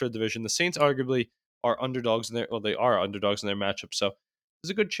can pressure the division. The Saints arguably are underdogs in their they are underdogs in their matchup. So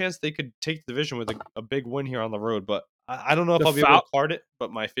there's a good chance they could take the division with a big win here on the road. But I don't know if I'll be able to card it.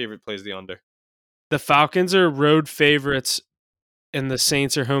 But my favorite plays the under. The Falcons are road favorites, and the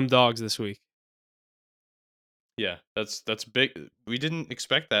Saints are home dogs this week. Yeah, that's big. We didn't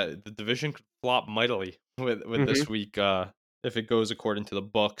expect that. The division could flop mightily with this week if it goes according to the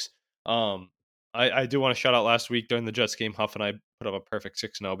books. I do want to shout out last week during the Jets game. Huff and I put up a perfect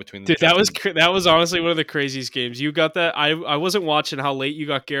 6-0 between the Dude, Jets. that was honestly one of the craziest games. You got that. I wasn't watching how late you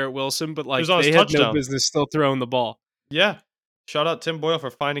got Garrett Wilson, but like they had no business still throwing the ball. Yeah. Shout out Tim Boyle for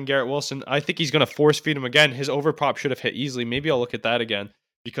finding Garrett Wilson. I think he's going to force feed him again. His overprop should have hit easily. Maybe I'll look at that again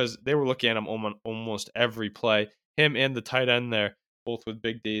because they were looking at him almost every play. Him and the tight end there, both with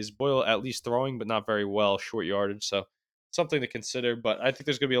big days. Boyle at least throwing, but not very well, short yardage. So something to consider. But I think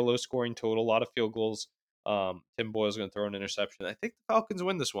there's going to be a low scoring total, a lot of field goals. Tim Boyle's going to throw an interception. I think the Falcons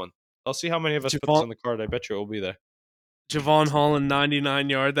win this one. I'll see how many of us put this on the card. I bet you it will be there. Javon Holland,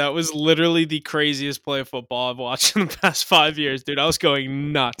 99-yard. That was literally the craziest play of football I've watched in the past 5 years, dude. I was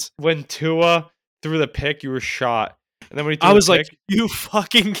going nuts. When Tua threw the pick, you were shot. And then when he threw I was like, you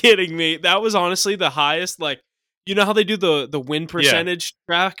fucking kidding me? That was honestly the highest, like, you know how they do the win percentage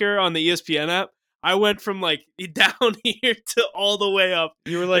tracker on the ESPN app? I went from like down here to all the way up.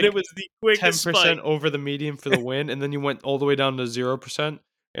 You were like, and it was the quickest 10% spike. over the median for the win, and then you went all the way down to 0%,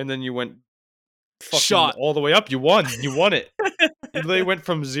 and then you went fucking shot all the way up. You won. You won it. They went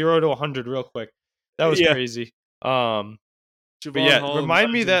from 0 to 100 real quick. That was Yeah. crazy. But Javon yeah, Holland,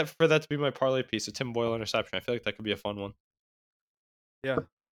 remind me legend. that to be my parlay piece, a Tim Boyle interception. I feel like that could be a fun one. Yeah.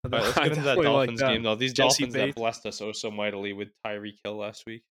 All right, let's I get into that definitely like Dolphins that. game though. These Jesse Dolphins that Bates. blessed us oh so mightily with Tyreek Hill last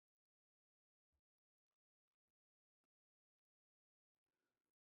week.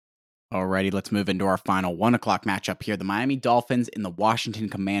 Alrighty, let's move into our final 1 o'clock matchup here. The Miami Dolphins and the Washington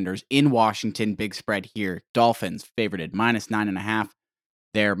Commanders in Washington. Big spread here. Dolphins favorited -9.5.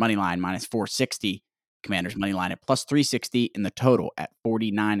 Their money line -460. Commanders money line at +360 in the total at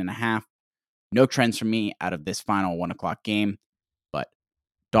 49.5. No trends from me out of this final 1 o'clock game, but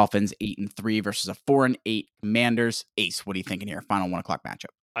Dolphins 8-3 versus a 4-8 Commanders. Ace, what are you thinking here? Final 1 o'clock matchup.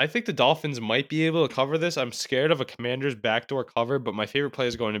 I think the Dolphins might be able to cover this. I'm scared of a Commanders backdoor cover, but my favorite play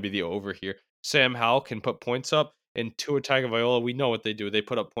is going to be the over here. Sam Howell can put points up, and Tua Tagovailoa, we know what they do. They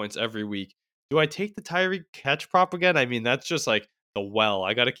put up points every week. Do I take the Tyreek catch prop again? I mean, that's just like the well.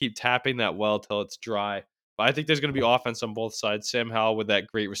 I got to keep tapping that well till it's dry. But I think there's going to be offense on both sides. Sam Howell with that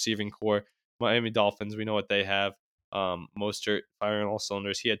great receiving core. Miami Dolphins, we know what they have. Mostert firing all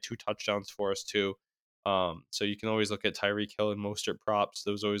cylinders. He had 2 touchdowns for us too. So you can always look at Tyreek Hill and Mostert props.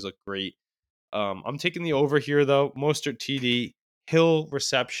 Those always look great. I'm taking the over here though. Mostert TD, Hill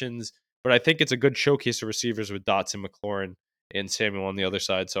receptions, but I think it's a good showcase of receivers with Dotson, McLaurin, and Samuel on the other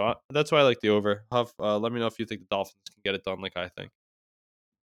side. So that's why I like the over. Huff, let me know if you think the Dolphins can get it done like I think.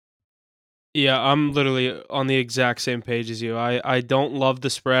 Yeah, I'm literally on the exact same page as you. I don't love the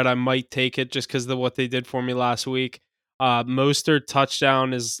spread. I might take it just because of what they did for me last week. Mostert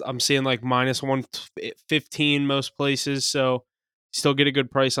touchdown is I'm seeing like -115 most places, so still get a good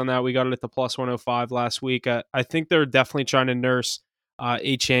price on that. We got it at the +105 last week. I think they're definitely trying to nurse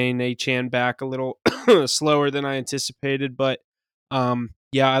Achan back a little slower than I anticipated, but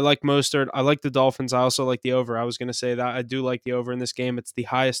yeah, I like Mostert. I like the Dolphins. I also like the over. I was going to say that. I do like the over in this game. It's the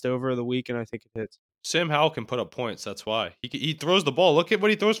highest over of the week, and I think it hits. Sam Howell can put up points. That's why he throws the ball. Look at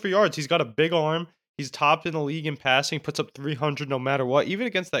what he throws for yards. He's got a big arm. He's topped in the league in passing. Puts up 300 no matter what. Even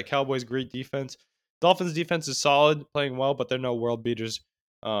against that Cowboys great defense. Dolphins defense is solid, playing well, but they're no world beaters.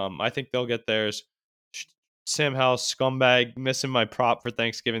 I think they'll get theirs. Sam Howell, scumbag, missing my prop for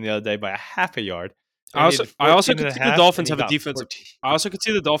Thanksgiving the other day by a half a yard. I I also needed I also 14 and could a see the half, and Dolphins he have a got defensive. 14. I also could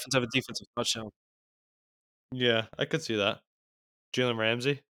see the Dolphins have a defensive touchdown. Yeah, I could see that. Jalen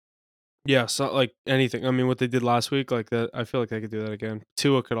Ramsey. Yeah, so like anything. I mean, what they did last week, like that. I feel like they could do that again.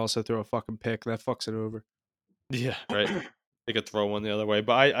 Tua could also throw a fucking pick that fucks it over. Yeah, right. They could throw one the other way,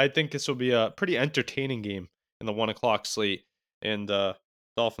 but I think this will be a pretty entertaining game in the 1 o'clock slate, and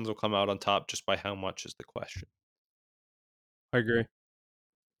Dolphins will come out on top. Just by how much is the question. I agree.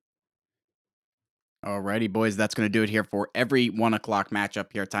 Alrighty, boys, that's going to do it here for every 1 o'clock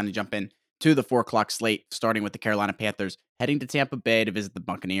matchup here. Time to jump in to the 4 o'clock slate, starting with the Carolina Panthers, heading to Tampa Bay to visit the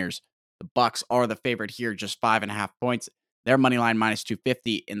Buccaneers. The Bucks are the favorite here, just 5.5 points. Their money line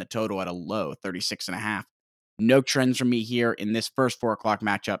 -250 in the total at a low 36.5. No trends from me here in this first 4 o'clock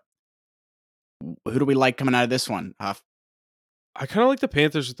matchup. Who do we like coming out of this one, Huff? I kind of like the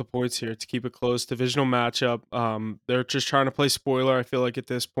Panthers with the points here to keep it close. Divisional matchup. They're just trying to play spoiler. I feel like at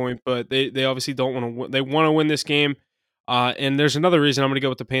this point, but they obviously don't want to. They want to win this game. And there's another reason I'm going to go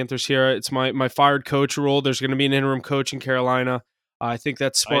with the Panthers here. It's my fired coach rule. There's going to be an interim coach in Carolina. I think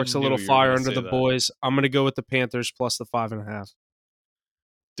that I sparks a knew little you were fire gonna under say the that. boys. I'm going to go with the Panthers plus the 5.5.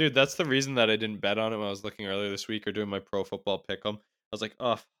 Dude, that's the reason that I didn't bet on it when I was looking earlier this week or doing my pro football pick'em. I was like,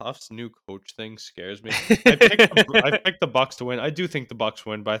 oh, Huff's new coach thing scares me. I picked the Bucks to win. I do think the Bucks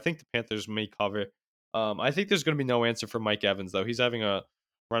win, but I think the Panthers may cover. I think there's going to be no answer for Mike Evans though. He's having a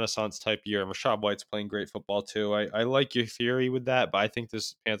renaissance type year, and Rashad White's playing great football too. I like your theory with that, but I think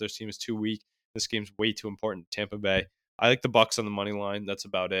this Panthers team is too weak. This game's way too important to Tampa Bay. I like the Bucks on the money line. That's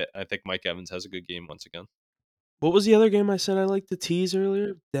about it. I think Mike Evans has a good game once again. What was the other game I said I liked to tease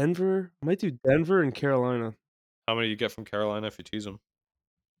earlier? Denver. I might do Denver and Carolina. How many you get from Carolina if you tease them?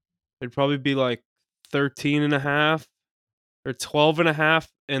 It'd probably be like 13.5 or 12.5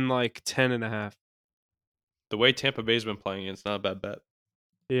 and like 10.5. The way Tampa Bay's been playing, it's not a bad bet.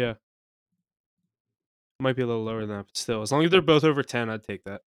 Yeah. Might be a little lower than that, but still, as long as they're both over 10, I'd take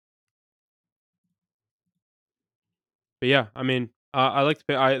that. But yeah, I mean, I like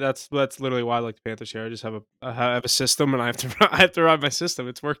the that's literally why I like the Panthers here. I just have a system, and I have to I have to ride my system.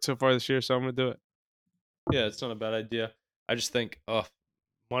 It's worked so far this year, so I'm gonna do it. Yeah, it's not a bad idea. I just think,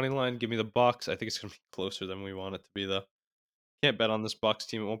 money line, give me the Bucks. I think it's gonna be closer than we want it to be, though. Can't bet on this Bucks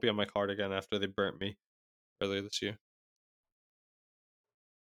team. It won't be on my card again after they burnt me earlier this year.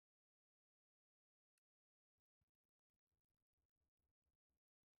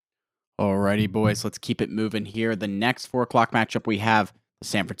 Alrighty, boys, let's keep it moving here. The next 4 o'clock matchup we have The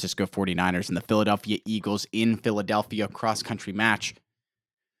San Francisco 49ers and the Philadelphia Eagles in Philadelphia cross-country match.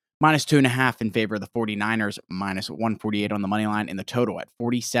 -2.5 in favor of the 49ers, -148 on the money line, and the total at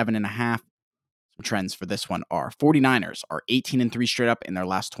 47.5. Some trends for this one are 49ers are 18-3 straight up in their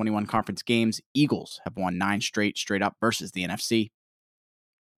last 21 conference games. Eagles have won 9 straight up versus the NFC.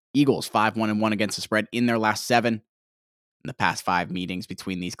 Eagles 5-1-1 against the spread in their last 7. And the past 5 meetings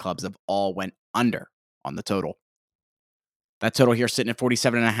between these clubs have all went under on the total. That total here sitting at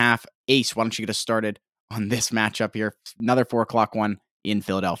 47.5. Ace, why don't you get us started on this matchup here? Another 4 o'clock one in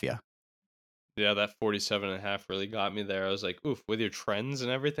Philadelphia. Yeah, that 47.5 really got me there. I was like, oof, with your trends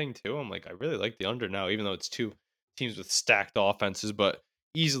and everything too. I'm like, I really like the under now, even though it's two teams with stacked offenses, but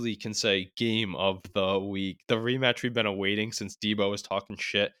easily can say game of the week. The rematch we've been awaiting since Debo was talking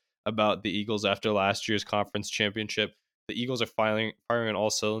shit about the Eagles after last year's conference championship. The Eagles are firing on all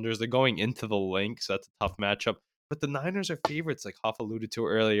cylinders. They're going into the link, so that's a tough matchup. But the Niners are favorites, like Hoff alluded to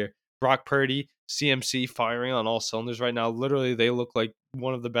earlier. Brock Purdy, CMC firing on all cylinders right now. Literally, they look like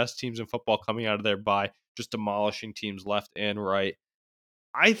one of the best teams in football coming out of their bye, just demolishing teams left and right.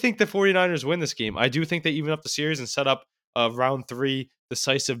 I think the 49ers win this game. I do think they even up the series and set up a round 3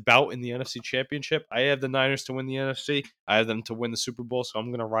 decisive bout in the NFC Championship. I have the Niners to win the NFC. I have them to win the Super Bowl, so I'm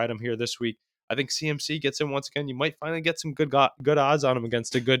going to ride them here this week. I think CMC gets in once again. You might finally get some good odds on him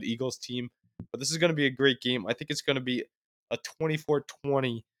against a good Eagles team. But this is going to be a great game. I think it's going to be a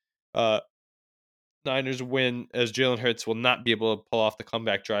 24-20 Niners win, as Jalen Hurts will not be able to pull off the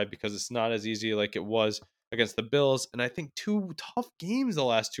comeback drive because it's not as easy like it was against the Bills. And I think 2 tough games the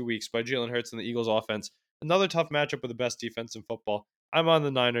last 2 weeks by Jalen Hurts and the Eagles offense. Another tough matchup with the best defense in football. I'm on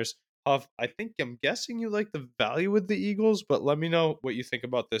the Niners. Huff, I'm guessing you like the value with the Eagles, but let me know what you think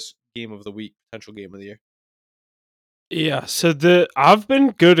about this game of the week, potential game of the year. Yeah, so I've been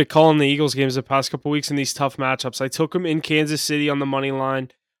good at calling the Eagles games the past couple weeks in these tough matchups. I took them in Kansas City on the money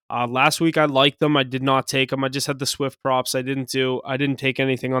line. Last week I liked them. I did not take them. I just had the Swift props. I didn't take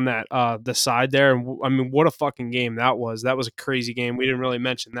anything on that the side there. And I mean, what a fucking game that was. That was a crazy game. We didn't really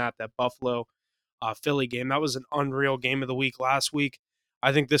mention that Buffalo Philly game. That was an unreal game of the week last week.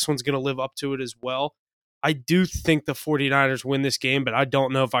 I think this one's going to live up to it as well. I do think the 49ers win this game, but I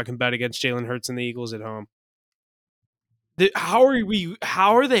don't know if I can bet against Jalen Hurts and the Eagles at home. How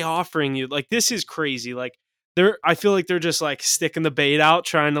are they offering you? Like, this is crazy. Like, I feel like they're just like sticking the bait out,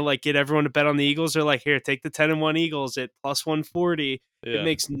 trying to like get everyone to bet on the Eagles. They're like, here, take the 10-1 Eagles at plus 140. Yeah. It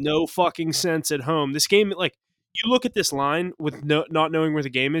makes no fucking sense at home. This game, like, you look at this line with not knowing where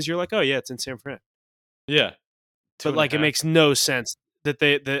the game is, you're like, oh yeah, it's in San Fran. Yeah. But like, it makes no sense that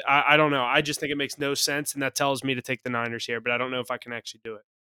I don't know. I just think it makes no sense, and that tells me to take the Niners here, but I don't know if I can actually do it.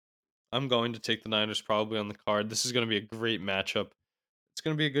 I'm going to take the Niners probably on the card. This is going to be a great matchup. It's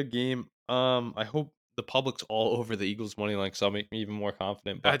going to be a good game. I hope the public's all over the Eagles money line, so that'll make me even more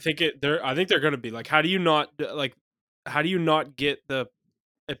confident. But I think they're going to be like, how do you not get the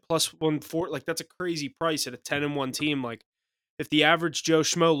at plus 140? Like, that's a crazy price at a 10-1 team. Like, if the average Joe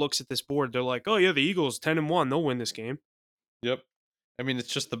Schmo looks at this board, they're like, oh yeah, the Eagles 10-1, they'll win this game. Yep. I mean,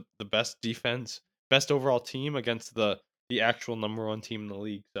 it's just the best defense, best overall team against the actual number 1 team in the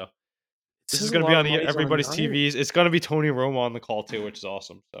league. So this is going to be on everybody's TVs. It's going to be Tony Romo on the call too, which is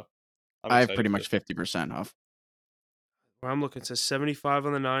awesome. So I have pretty much 50% off. Well, I'm looking to 75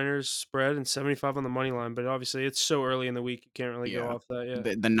 on the Niners spread and 75 on the money line, but obviously it's so early in the week you can't really go off that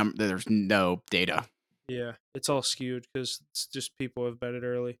yet. The number, there's no data. Yeah, it's all skewed because it's just people have bet it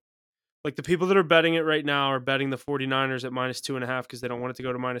early. Like, the people that are betting it right now are betting the 49ers at -2.5 because they don't want it to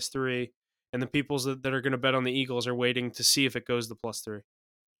go to -3. And the people that are going to bet on the Eagles are waiting to see if it goes to +3.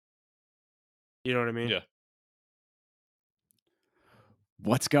 You know what I mean? Yeah.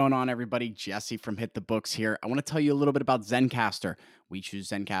 What's going on, everybody? Jesse from Hit the Books here. I want to tell you a little bit about Zencastr. We choose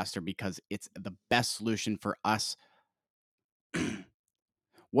Zencastr because it's the best solution for us.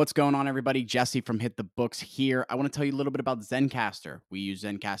 What's going on, everybody? Jesse from Hit the Books here. I want to tell you a little bit about Zencastr. We use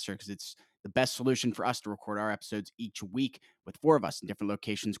Zencastr because it's the best solution for us to record our episodes each week with 4 of us in different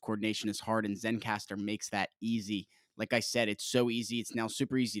locations. Coordination is hard, and Zencastr makes that easy. Like I said, it's so easy. It's now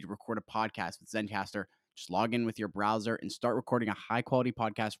super easy to record a podcast with Zencastr. Just log in with your browser and start recording a high-quality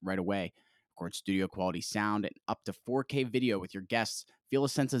podcast right away. Record studio-quality sound and up to 4K video with your guests. Feel a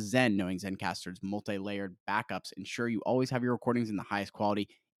sense of zen knowing Zencastr's multi-layered backups ensure you always have your recordings in the highest quality,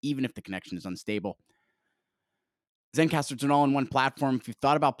 even if the connection is unstable. Zencastr is an all-in-one platform. If you've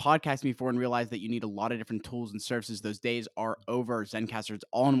thought about podcasting before and realized that you need a lot of different tools and services, those days are over. Zencastr is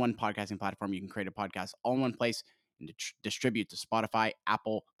all-in-one podcasting platform. You can create a podcast all in one place and distribute to Spotify,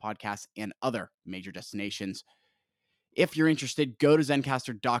 Apple Podcasts, and other major destinations. If you're interested, go to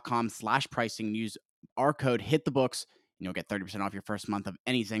zencastr.com/pricing and use our code HITTHEBOOKS and you'll get 30% off your first month of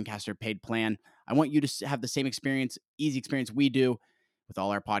any Zencaster paid plan. I want you to have the same experience, easy experience we do with all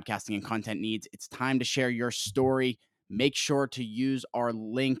our podcasting and content needs. It's time to share your story. Make sure to use our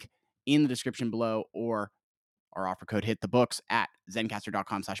link in the description below or our offer code hit the books at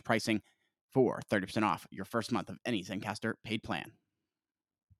zencaster.com/pricing for 30% off your first month of any Zencaster paid plan.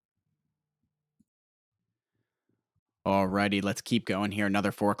 Alrighty, let's keep going here.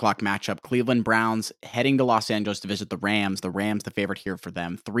 Another 4:00 matchup. Cleveland Browns heading to Los Angeles to visit the Rams. The Rams, the favorite here for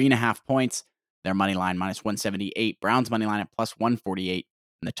them. 3.5 points. Their money line -178. Browns money line at +148.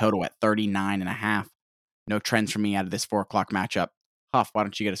 And the total at 39.5. No trends for me out of this 4:00 matchup. Huff, why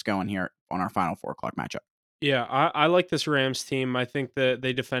don't you get us going here on our final 4:00 matchup? Yeah, I like this Rams team. I think that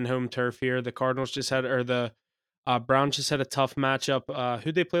they defend home turf here. The Cardinals just had, or the Browns just had a tough matchup.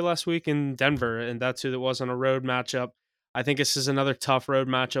 Who'd they play last week in Denver? And that's who that was on a road matchup. I think this is another tough road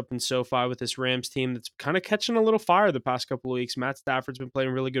matchup in SoFi with this Rams team that's kind of catching a little fire the past couple of weeks. Matt Stafford's been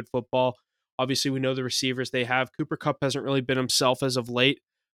playing really good football. Obviously, we know the receivers they have. Cooper Kupp hasn't really been himself as of late.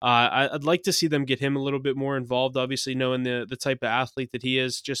 I'd like to see them get him a little bit more involved. Obviously, knowing the type of athlete that he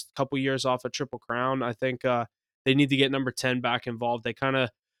is, just a couple years off a Triple Crown. I think they need to get number 10 back involved. They kind of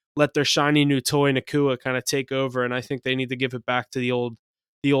let their shiny new toy Nakua kind of take over, and I think they need to give it back to the old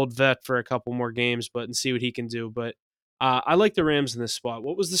vet for a couple more games, but and see what he can do. But I like the Rams in this spot.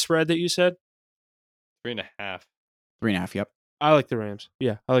 What was the spread that you said? 3.5. 3.5, yep. I like the Rams.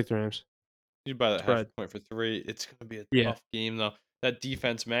 Yeah, I like the Rams. You buy that Spread. half point for 3. It's going to be a Yeah. tough game, though. That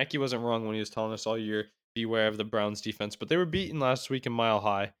defense, Mackey wasn't wrong when he was telling us all year, beware of the Browns defense, but they were beaten last week in Mile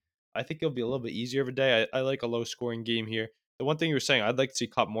High. I think it'll be a little bit easier of a day. I like a low-scoring game here. The one thing you were saying, I'd like to see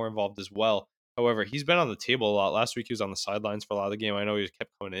Kupp more involved as well. However, he's been on the table a lot. Last week, he was on the sidelines for a lot of the game. I know he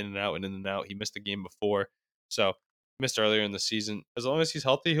kept going in and out and in and out. He missed the game before, so missed earlier in the season. As long as he's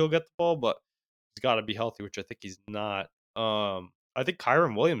healthy, he'll get the ball, but he's got to be healthy, which I think he's not. I think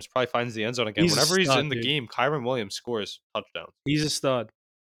Kyron Williams probably finds the end zone again. He's a Whenever he's stud, in the dude. game, Kyron Williams scores touchdowns. He's a stud.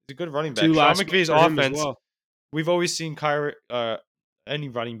 He's a good running back. Two Sean last McVay's for him as offense, well. we've always seen any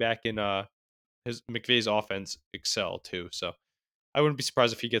running back in his McVay's offense excel too. So I wouldn't be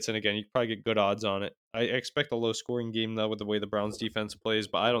surprised if he gets in again. You probably get good odds on it. I expect a low scoring game though with the way the Browns defense plays,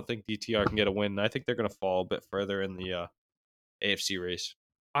 but I don't think DTR can get a win. I think they're going to fall a bit further in the AFC race.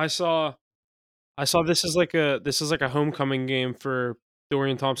 I saw this is like a homecoming game for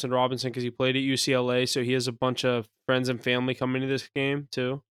Dorian Thompson-Robinson because he played at UCLA, so he has a bunch of friends and family coming to this game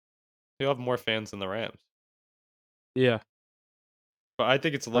too. He'll have more fans than the Rams. Yeah. But I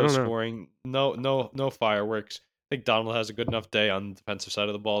think it's low scoring. No fireworks. I think Donald has a good enough day on the defensive side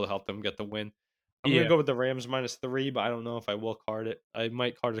of the ball to help them get the win. I'm going to go with the Rams -3, but I don't know if I will card it. I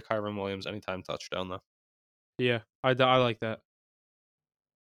might card it Kyron Williams anytime touchdown, though. Yeah, I like that.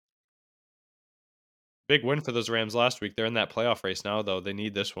 Big win for those Rams last week. They're in that playoff race now, though. They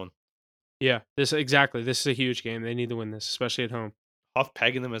need this one. Yeah, this is a huge game. They need to win this, especially at home. Huff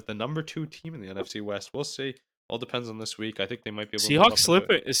pegging them as the number 2 team in the NFC West. We'll see. All depends on this week. I think they might be able to Seahawks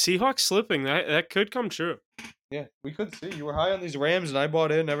slipping. Is Seahawks slipping? That could come true. Yeah, we could see. You were high on these Rams, and I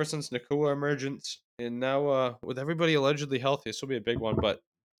bought in ever since Nakua emergence. And now, with everybody allegedly healthy, this will be a big one. But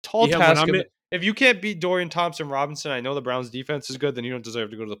tall task. If you can't beat Dorian Thompson-Robinson, I know the Browns' defense is good, then you don't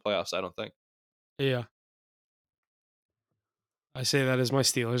deserve to go to the playoffs, I don't think. Yeah. I say that as my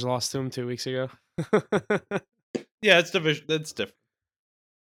Steelers lost to him 2 weeks ago. Yeah, it's division. That's different.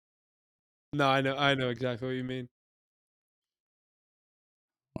 No, I know exactly what you mean.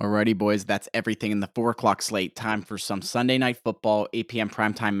 Alrighty, boys, that's everything in the 4:00 slate. Time for some Sunday night football, 8 p.m.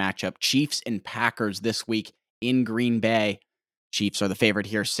 primetime matchup. Chiefs and Packers this week in Green Bay. Chiefs are the favorite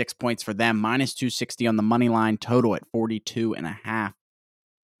here. 6 points for them, -260 on the money line, total at 42.5.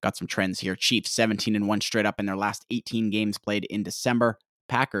 Got some trends here. Chiefs 17-1 straight up in their last 18 games played in December.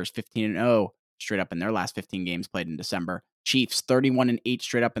 Packers 15-0 straight up in their last 15 games played in December. Chiefs 31-8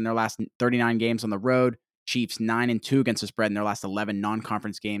 straight up in their last 39 games on the road. Chiefs 9-2 against the spread in their last 11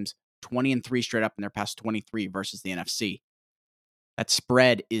 non-conference games. 20-3 straight up in their past 23 versus the NFC. That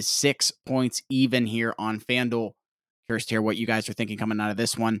spread is 6 points even here on FanDuel. Curious to hear what you guys are thinking coming out of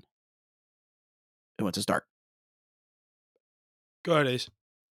this one. Who wants to start? Go ahead, Ace.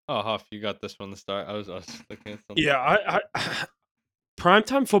 Oh, Huff, you got this one to start. I was looking at something. Yeah, I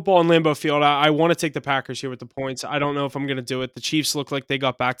primetime football in Lambeau Field. I want to take the Packers here with the points. I don't know if I'm going to do it. The Chiefs look like they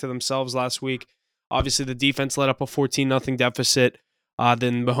got back to themselves last week. Obviously, the defense let up a 14-0 deficit.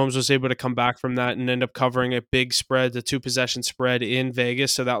 Then Mahomes was able to come back from that and end up covering a big spread, the 2-possession spread in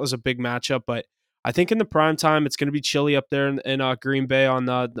Vegas. So that was a big matchup. But I think in the prime time, it's going to be chilly up there in Green Bay. On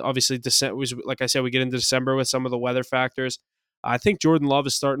obviously, like I said, we get into December with some of the weather factors. I think Jordan Love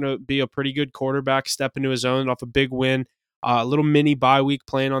is starting to be a pretty good quarterback, step into his own off a big win. A little mini bye week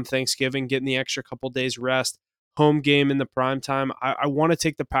playing on Thanksgiving, getting the extra couple days rest. Home game in the prime time. I want to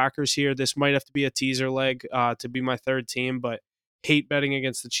take the Packers here. This might have to be a teaser leg to be my third team, but hate betting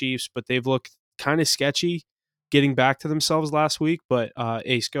against the Chiefs. But they've looked kind of sketchy getting back to themselves last week. But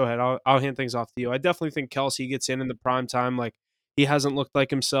Ace, go ahead. I'll hand things off to you. I definitely think Kelsey gets in the prime time. Like, he hasn't looked like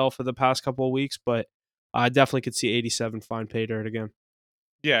himself for the past couple of weeks, but I definitely could see 87 find pay dirt again.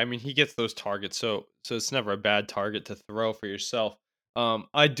 Yeah, I mean, he gets those targets, so it's never a bad target to throw for yourself.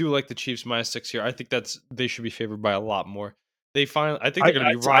 I do like the Chiefs -6 here. I think they should be favored by a lot more. I think they're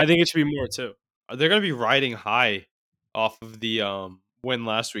going to be I think it should be more too. they're going to be riding high off of the win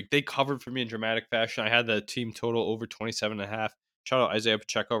last week. They covered for me in dramatic fashion. I had the team total over 27.5. Shout out Isaiah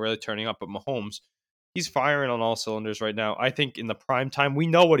Pacheco really turning up, but Mahomes, he's firing on all cylinders right now. I think in the prime time, we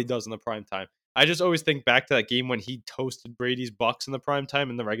know what he does in the prime time. I just always think back to that game when he toasted Brady's Bucks in the prime time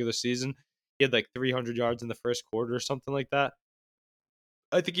in the regular season. He had like 300 yards in the first quarter or something like that.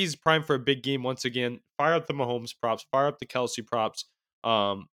 I think he's primed for a big game once again. Fire up the Mahomes props, fire up the Kelsey props.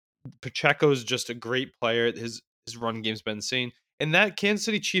 Um, Pacheco's just a great player. His run game's been insane. And that Kansas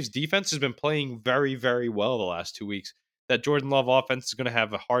City Chiefs defense has been playing very, very well the last 2 weeks. That Jordan Love offense is going to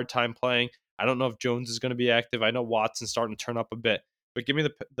have a hard time playing. I don't know if Jones is going to be active. I know Watson's starting to turn up a bit. But give me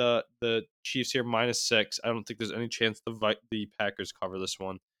the Chiefs here -6. I don't think there's any chance the Packers cover this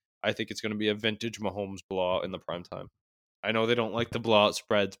one. I think it's going to be a vintage Mahomes blowout in the prime time. I know they don't like the blowout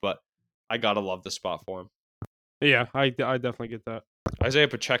spreads, but I gotta love the spot for him. Yeah, I definitely get that. Isaiah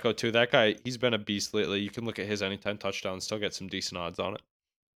Pacheco too. That guy, he's been a beast lately. You can look at his anytime touchdown and still get some decent odds on it.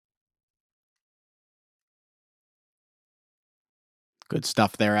 Good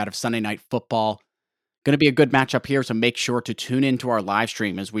stuff there out of Sunday Night Football. Going to be a good matchup here, so make sure to tune into our live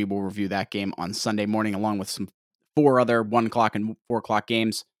stream as we will review that game on Sunday morning, along with some 4 other 1 o'clock and 4 o'clock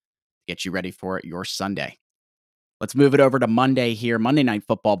games to get you ready for your Sunday. Let's move it over to Monday here. Monday Night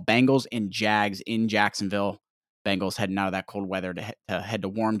Football, Bengals and Jags in Jacksonville. Bengals heading out of that cold weather to head to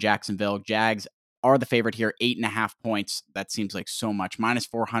warm Jacksonville. Jags are the favorite here, 8.5 points. That seems like so much.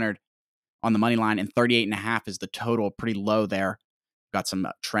 -400 on the money line, and 38.5 is the total. Pretty low there. Got some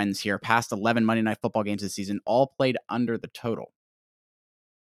trends here. Past 11 Monday Night Football games this season, all played under the total.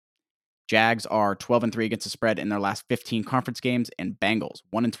 Jags are 12-3 against the spread in their last 15 conference games, and Bengals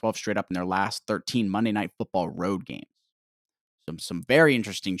 1-12 straight up in their last 13 Monday Night Football road games. Some very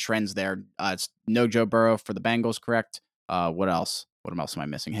interesting trends there. It's no Joe Burrow for the Bengals, correct? What else? What else am I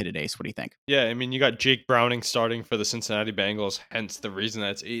missing? Hit it, Ace. What do you think? Yeah, I mean, you got Jake Browning starting for the Cincinnati Bengals, hence the reason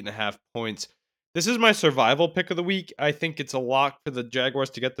that's 8.5 points. This is my survival pick of the week. I think it's a lock for the Jaguars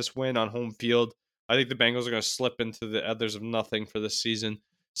to get this win on home field. I think the Bengals are going to slip into the others of nothing for this season.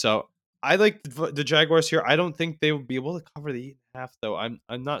 So I like the Jaguars here. I don't think they will be able to cover the 8.5, though. I'm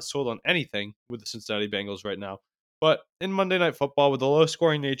not sold on anything with the Cincinnati Bengals right now. But in Monday Night Football, with the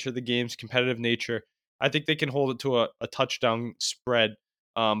low-scoring nature of the game's competitive nature, I think they can hold it to a touchdown spread.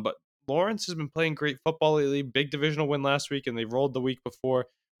 But Lawrence has been playing great football lately. Big divisional win last week, and they rolled the week before.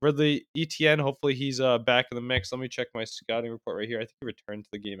 Ridley Etienne, hopefully he's back in the mix. Let me check my scouting report right here. I think he returned to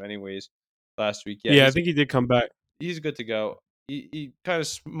the game anyways last week. Yeah, I think he did come back. He's good to go. He kind of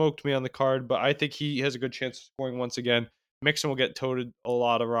smoked me on the card, but I think he has a good chance of scoring once again. Mixon will get toted a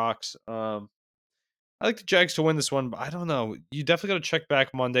lot of rocks. I like the Jags to win this one, but I don't know. You definitely got to check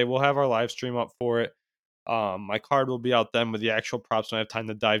back Monday. We'll have our live stream up for it. My card will be out then with the actual props when I have time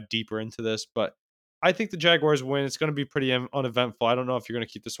to dive deeper into this. But I think the Jaguars win. It's going to be pretty uneventful. I don't know if you're going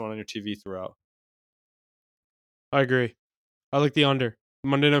to keep this one on your TV throughout. I agree. I like the under.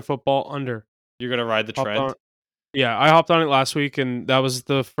 Monday Night Football under. You're going to ride the trend? Yeah, I hopped on it last week, and that was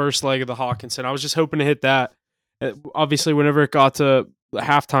the first leg of the Hawkinson. I was just hoping to hit that. Obviously, whenever it got to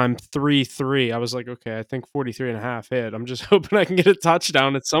halftime 3-3, I was like, okay, I think 43.5 hit. I'm just hoping I can get a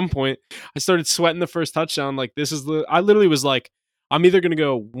touchdown at some point. I started sweating the first touchdown. Like, I literally was like, I'm either going to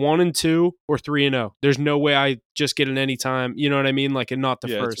go 1-2 or 3-0. There's no way I just get an anytime, you know what I mean? Like, and not the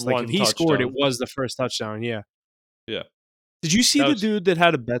first. Like, if he scored, it was the first touchdown. Yeah. Yeah. Did you see the dude that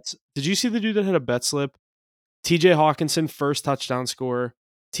had a bet? Did you see the dude that had a bet slip? TJ Hawkinson, first touchdown scorer.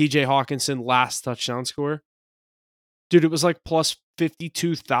 TJ Hawkinson, last touchdown scorer. Dude, it was like plus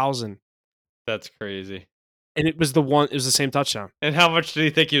 52,000. That's crazy. And it was the same touchdown. And how much did he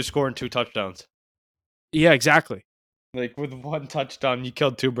think he was scoring 2 touchdowns? Yeah, exactly. Like with 1 touchdown, you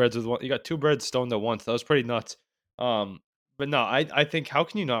killed 2 birds with one. You got 2 birds stoned at once. That was pretty nuts. But no, I think how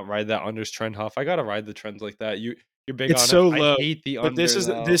can you not ride that unders trend, Huff? I gotta ride the trends like that. You're big It's on so it. I low. hate the But under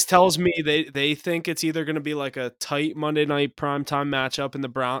though. this tells me they think it's either going to be like a tight Monday night primetime matchup and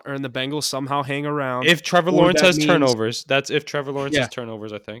the Bengals somehow hang around. If Trevor Or Lawrence that has means turnovers, that's if Trevor Lawrence Yeah. has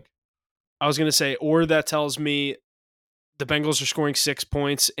turnovers, I think. I was going to say, or that tells me the Bengals are scoring 6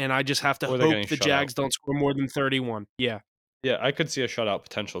 points, and I just have to Or they're getting hope the shut out. Jags don't score more than 31. Yeah. Yeah, I could see a shutout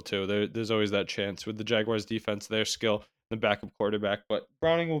potential too. There's always that chance with the Jaguars defense, their skill, the backup quarterback. But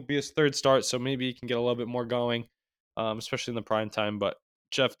Browning will be his third start, so maybe he can get a little bit more going, especially in the prime time. But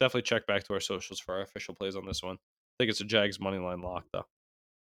Jeff, definitely check back to our socials for our official plays on this one. I think it's a Jags money line lock though.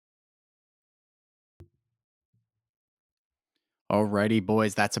 Alrighty,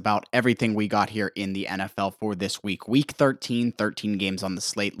 boys, that's about everything we got here in the NFL for this week. Week 13, 13 games on the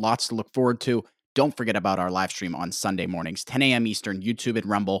slate. Lots to look forward to. Don't forget about our live stream on Sunday mornings, 10 a.m. Eastern, YouTube and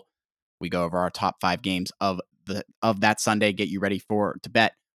Rumble. We go over our top 5 games of that Sunday. Get you ready to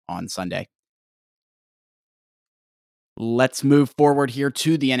bet on Sunday. Let's move forward here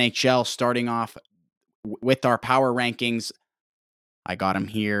to the NHL, starting off with our power rankings. I got them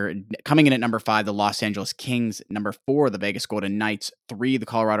here. Coming in at number 5, the Los Angeles Kings. Number 4, the Vegas Golden Knights. 3, the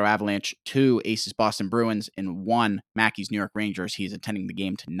Colorado Avalanche. 2, Aces Boston Bruins. And 1, Mackey's New York Rangers. He's attending the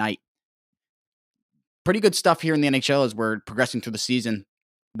game tonight. Pretty good stuff here in the NHL as we're progressing through the season.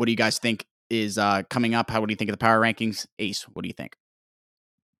 What do you guys think is coming up? What do you think of the power rankings? Ace, what do you think?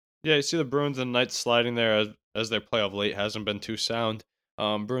 Yeah, you see the Bruins and Knights sliding there as their play of late hasn't been too sound.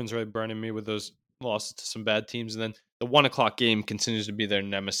 Bruins really burning me with those losses to some bad teams, and then the 1 o'clock game continues to be their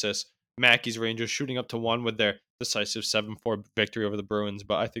nemesis. Mackey's Rangers shooting up to 1 with their decisive 7-4 victory over the Bruins,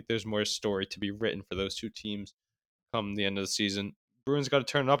 but I think there's more story to be written for those two teams come the end of the season. Bruins got to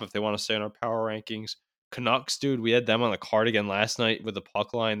turn it up if they want to stay in our power rankings. Canucks, dude, we had them on the card again last night with the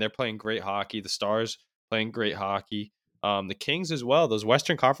puck line. They're playing great hockey. The Stars playing great hockey. The Kings as well. Those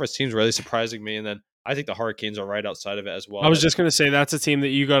Western Conference teams really surprising me. And then I think the Hurricanes are right outside of it as well. I was just going to say that's a team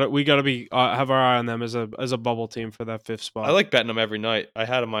that we got to be have our eye on them as a bubble team for that 5th spot. I like betting them every night. I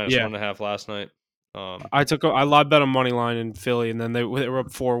had a minus Yeah. 1.5 last night. I live bet on money line in Philly, and then they were up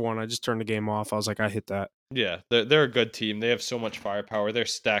 4-1. I just turned the game off. I was like, I hit that. Yeah, they're a good team. They have so much firepower. They're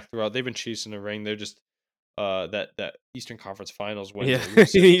stacked throughout. They've been chasing the ring. They're just that Eastern Conference Finals win. Yeah,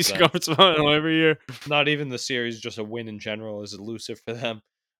 Eastern Conference Final every year. Not even the series, just a win in general is elusive for them.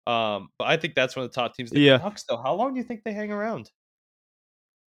 But I think that's one of the top teams. The Canucks, though, how long do you think they hang around?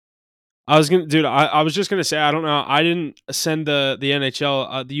 I was just gonna say I don't know. I didn't send the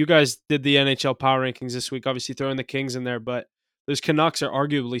NHL. You guys did the NHL power rankings this week. Obviously throwing the Kings in there, but those Canucks are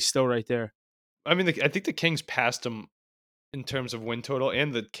arguably still right there. I mean, I think the Kings passed them in terms of win total,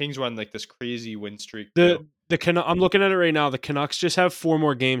 and the Kings run like this crazy win streak. I'm looking at it right now. The Canucks just have 4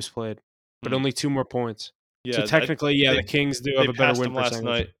 more games played, but only 2 more points. Yeah, so technically, the Kings do have a better win percentage. Last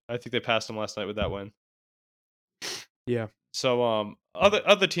night. I think they passed them last night with that win. Yeah. So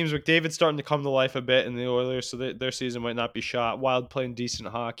other teams, McDavid's starting to come to life a bit in the Oilers, so their season might not be shot. Wild playing decent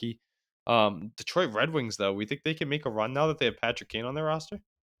hockey. Detroit Red Wings, though, we think they can make a run now that they have Patrick Kane on their roster.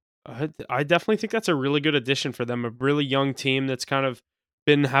 I definitely think that's a really good addition for them. A really young team that's kind of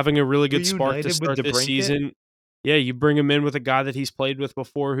been having a really good spark to start this season. Yeah, you bring him in with a guy that he's played with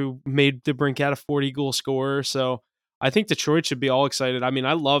before who made DeBrincat a 40-goal scorer. So I think Detroit should be all excited. I mean,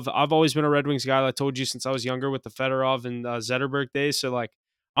 I've always been a Red Wings guy. I told you since I was younger with the Fedorov and Zetterberg days. So like,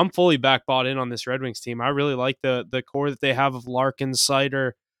 I'm fully bought in on this Red Wings team. I really like the core that they have of Larkin,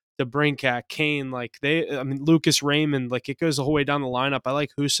 Seider, DeBrincat, Kane. Lucas Raymond. Like, it goes the whole way down the lineup. I like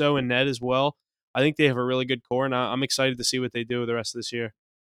Husso and Ned as well. I think they have a really good core, and I'm excited to see what they do the rest of this year.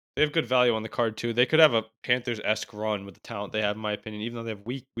 They have good value on the card too. They could have a Panthers-esque run with the talent they have, in my opinion. Even though they have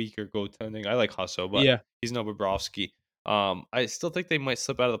weaker goaltending, I like Husso, but he's no Bobrovsky. I still think they might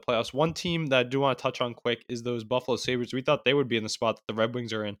slip out of the playoffs. One team that I do want to touch on quick is those Buffalo Sabres. We thought they would be in the spot that the Red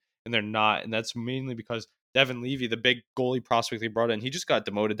Wings are in, and they're not. And that's mainly because Devin Levy, the big goalie prospect they brought in, he just got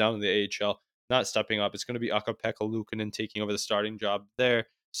demoted down to the AHL, not stepping up. It's going to be Akapeka Luukkonen taking over the starting job there.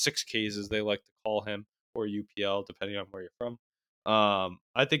 6Ks, as they like to call him, or UPL, depending on where you're from.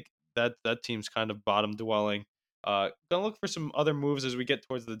 I think that team's kind of bottom dwelling. Gonna look for some other moves as we get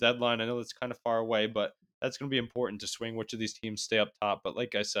towards the deadline. I know it's kind of far away, but that's gonna be important to swing which of these teams stay up top. But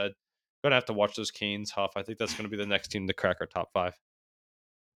like I said, gonna have to watch those Canes huff. I think that's gonna be the next team to crack our top 5.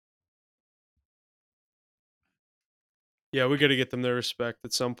 Yeah, we got to get them their respect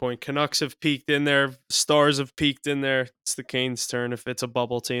at some point. Canucks have peaked in there. Stars have peaked in there. It's the Canes' turn if it's a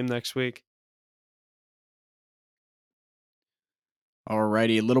bubble team next week.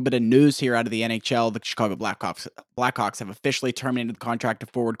 Alrighty, a little bit of news here out of the NHL. The Chicago Blackhawks have officially terminated the contract of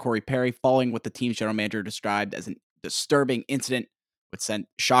forward Corey Perry, following what the team's general manager described as a disturbing incident which sent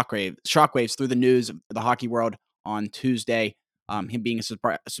shockwaves through the news of the hockey world. on Tuesday. Him being a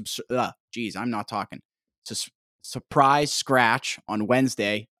surprise. I'm not talking. Surprise scratch on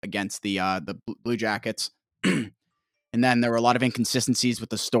Wednesday against the Blue Jackets. And then there were a lot of inconsistencies with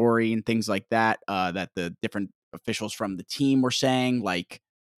the story and things like that that the different officials from the team were saying. Like,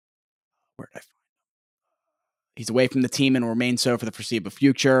 where did I find? He's away from the team and will remain so for the foreseeable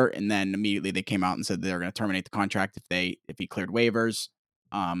future. And then immediately they came out and said they were going to terminate the contract if he cleared waivers.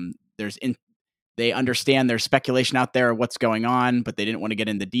 They understand there's speculation out there of what's going on, but they didn't want to get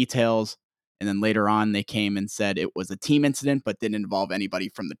into details. And then later on, they came and said it was a team incident, but didn't involve anybody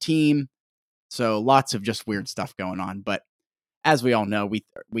from the team. So lots of just weird stuff going on. But as we all know,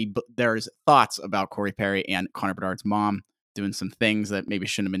 there's thoughts about Corey Perry and Connor Bedard's mom doing some things that maybe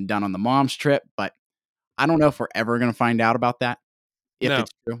shouldn't have been done on the mom's trip. But I don't know if we're ever going to find out about that, if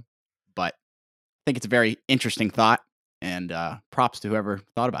it's true. But I think it's a very interesting thought, and props to whoever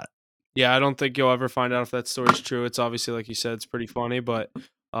thought about it. Yeah, I don't think you'll ever find out if that story's true. It's obviously, like you said, it's pretty funny, but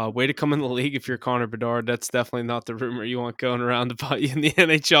way to come in the league if you're Connor Bedard. That's definitely not the rumor you want going around about you in the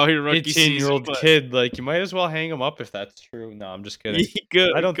NHL your rookie 18-year-old season. kid, like you might as well hang him up if that's true. No, I'm just kidding.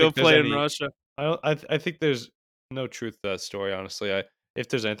 I don't go think there's play any. in Russia. I think there's no truth to that story. Honestly, if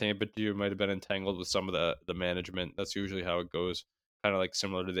there's anything, but you might have been entangled with some of the management. That's usually how it goes. Kind of like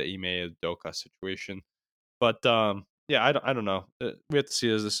similar to the Ime Udoka situation. But yeah, I don't know. We have to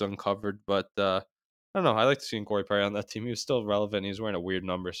see as this is uncovered. But I don't know. I like to see Corey Perry on that team. He was still relevant. He's wearing a weird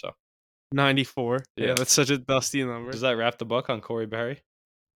number, so 94. Yeah, Yeah. that's such a dusty number. does that wrap the book on Corey Perry?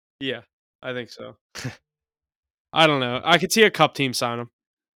 Yeah, I think so. I don't know. I could see a cup team sign him.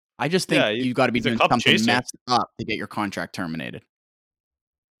 I just think Yeah, you've got to be he's a doing cup something chaser. messed up to get your contract terminated.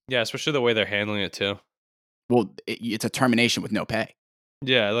 Yeah, especially the way they're handling it too. Well, it's a termination with no pay.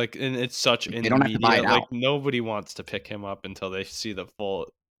 Yeah, like, and it's such in They the don't have to buy media. it Like out. nobody wants to pick him up until they see the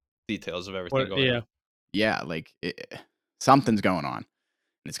full details of everything going on. Yeah, like something's going on. And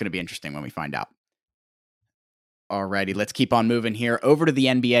it's going to be interesting when we find out. Alrighty, let's keep on moving here. Over to the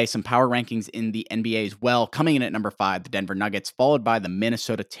NBA, some power rankings in the NBA as well. Coming in at number 5, the Denver Nuggets, followed by the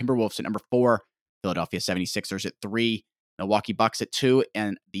Minnesota Timberwolves at number 4, Philadelphia 76ers at 3, Milwaukee Bucks at 2,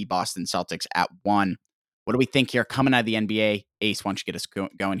 and the Boston Celtics at 1. What do we think here coming out of the NBA? Ace, why don't you get us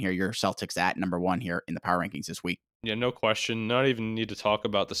going here? Your Celtics at number 1 here in the power rankings this week. Yeah, no question. Not even need to talk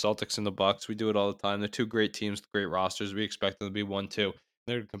about the Celtics and the Bucks. We do it all the time. They're two great teams, great rosters. We expect them to be 1-2.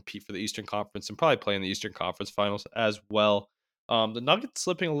 They're going to compete for the Eastern Conference and probably play in the Eastern Conference Finals as well. The Nuggets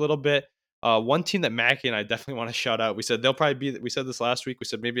slipping a little bit. One team that Mackie and I definitely want to shout out. We said they'll probably be. We said this last week. We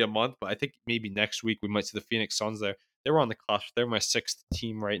said maybe a month, but I think maybe next week we might see the Phoenix Suns there. They were on the cusp. They're my 6th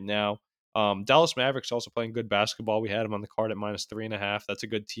team right now. Dallas Mavericks also playing good basketball. We had them on the card at -3.5. That's a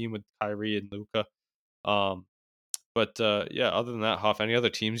good team with Kyrie and Luka. But yeah, other than that, Hoff, any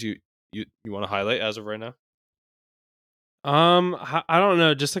other teams you want to highlight as of right now? I don't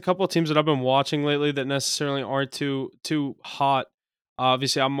know. Just a couple of teams that I've been watching lately that necessarily aren't too hot.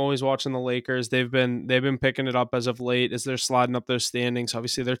 Obviously, I'm always watching the Lakers. They've been picking it up as of late as they're sliding up those standings.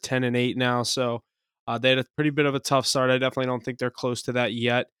 Obviously, they're 10-8 now, so they had a pretty bit of a tough start. I definitely don't think they're close to that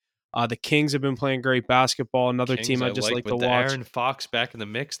yet. The Kings have been playing great basketball. Another Kings, team I just like to with the watch. Aaron Fox back in the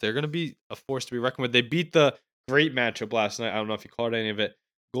mix. They're going to be a force to be reckoned with. They beat the great matchup last night. I don't know if you caught any of it.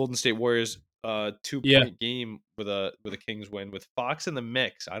 Golden State Warriors 2-point game with a Kings win with Fox in the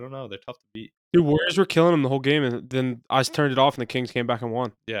mix. I don't know. They're tough to beat. Dude, Warriors were killing them the whole game, and then I turned it off, and the Kings came back and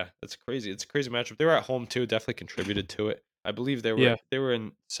won. Yeah, it's crazy. It's a crazy matchup. They were at home too. Definitely contributed to it. I believe they were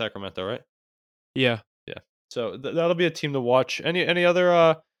in Sacramento, right? Yeah. Yeah. So that'll be a team to watch. Any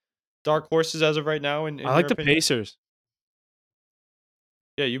other dark horses as of right now? In I like your the opinion? Pacers.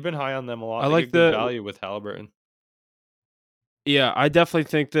 Yeah, you've been high on them a lot. I They like get good the value with Halliburton. Yeah, I definitely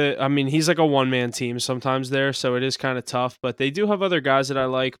think that. I mean, he's like a one-man team sometimes there, so it is kind of tough. But they do have other guys that I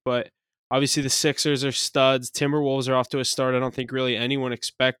like. But obviously, the Sixers are studs. Timberwolves are off to a start I don't think really anyone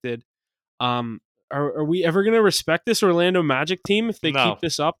expected. Are we ever going to respect this Orlando Magic team if they No, keep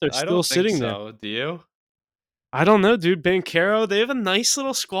this up? They're I still don't think sitting there. so. Do you? I don't know, dude. Banchero, they have a nice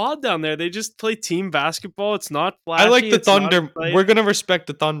little squad down there. They just play team basketball. It's not flashy. I like the it's not Thunder. exciting. We're gonna respect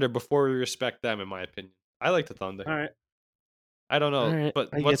the Thunder before we respect them, in my opinion. I like the Thunder. All right. I don't know, All right. but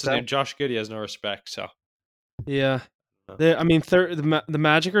I what's get his that. name? Josh Giddey has no respect. So Yeah. No. I mean, the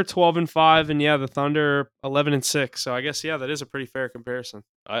Magic are 12-5, and yeah, the Thunder are 11-6. So I guess that is a pretty fair comparison.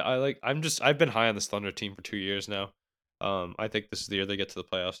 I've been high on this Thunder team for 2 years now. I think this is the year they get to the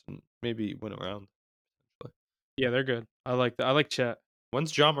playoffs and maybe win around. Yeah, they're good. I like that. I like Chet.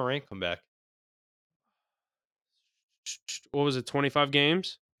 When's John Morant come back? What was it? 25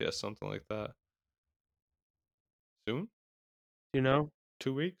 games? Yeah, something like that. Soon? You know?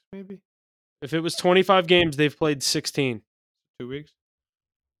 2 weeks, maybe. If it was 25 games, they've played 16. 2 weeks.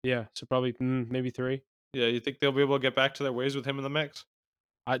 Yeah, so probably maybe 3. Yeah, you think they'll be able to get back to their ways with him in the mix?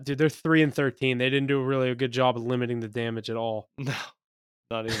 Dude, they're 3-13. They didn't do really a good job of limiting the damage at all. No,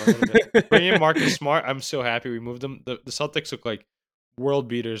 not even a little bit. Bring in Marcus Smart. I'm so happy we moved him. The Celtics look like world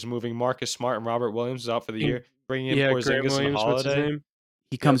beaters moving Marcus Smart and Robert Williams is out for the year. Bringing in Yeah, Grant Porzingis and Williams, what's his Holiday. name?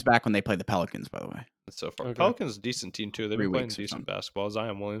 He comes back when they play the Pelicans, by the way. That's so far. Okay. Pelicans a decent team too. They've 3 been playing weeks or decent something. basketball.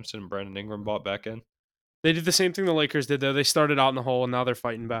 Zion Williamson and Brandon Ingram bought back in. They did the same thing the Lakers did, though. They started out in the hole, and now they're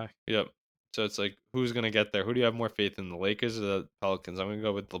fighting back. Yep. So it's like, who's gonna get there? Who do you have more faith in, the Lakers or the Pelicans? I'm gonna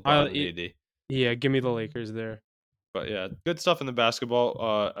go with LeBron and AD. Yeah, give me the Lakers there. But yeah, good stuff in the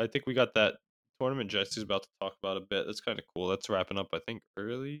basketball. I think we got that tournament Jesse's about to talk about a bit. That's kind of cool. That's wrapping up, I think,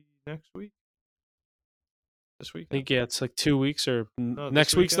 early next week. This week. I think it's like 2 weeks or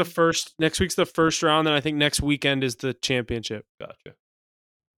next this week's the weekend? first. Next week's the first round, and I think next weekend is the championship. Gotcha.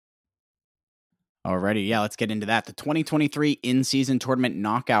 Alrighty, yeah, let's get into that. The 2023 in-season tournament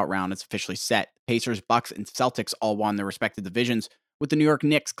knockout round is officially set. Pacers, Bucks, and Celtics all won their respective divisions, with the New York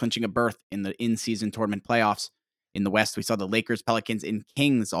Knicks clinching a berth in the in-season tournament playoffs. In the West, we saw the Lakers, Pelicans, and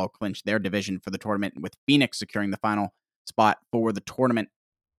Kings all clinch their division for the tournament, with Phoenix securing the final spot for the tournament.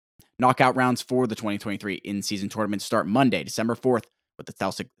 Knockout rounds for the 2023 in-season tournament start Monday, December 4th, with the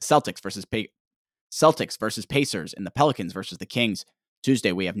Celtics versus Pacers and the Pelicans versus the Kings.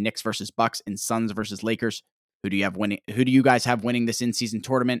 Tuesday, we have Knicks versus Bucks and Suns versus Lakers. Who do you have winning? Who do you guys have winning this in-season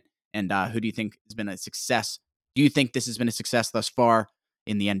tournament? And who do you think has been a success? Do you think this has been a success thus far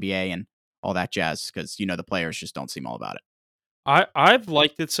in the NBA and all that jazz? Because, the players just don't seem all about it. I've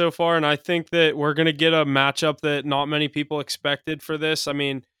liked it so far, and I think that we're going to get a matchup that not many people expected for this. I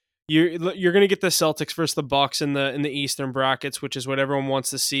mean, you're going to get the Celtics versus the Bucks in the Eastern brackets, which is what everyone wants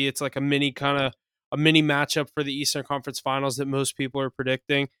to see. It's like a mini matchup for the Eastern Conference Finals that most people are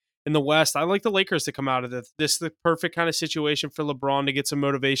predicting. In the West, I like the Lakers to come out of this. This is the perfect kind of situation for LeBron to get some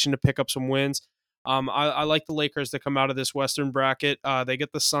motivation to pick up some wins. I like the Lakers to come out of this Western bracket. They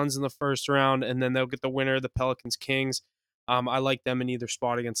get the Suns in the first round, and then they'll get the winner, the Pelicans Kings. I like them in either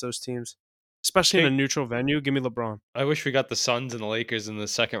spot against those teams, especially in a neutral venue. Give me LeBron. I wish we got the Suns and the Lakers in the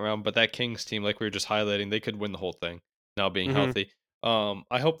second round, but that Kings team, like we were just highlighting, they could win the whole thing now being healthy.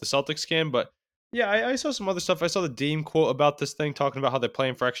 I hope the Celtics can, but yeah, I saw some other stuff. I saw the Dame quote about this thing, talking about how they're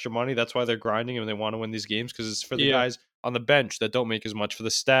playing for extra money. That's why they're grinding and they want to win these games, because it's for the guys on the bench that don't make as much, for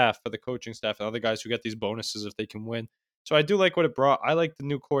the staff, for the coaching staff, and other guys who get these bonuses if they can win. So I do like what it brought. I like the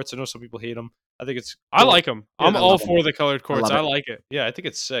new courts. I know some people hate them. I think it's cool. I like them. Yeah, I'm all for the colored courts. I like it. Yeah, I think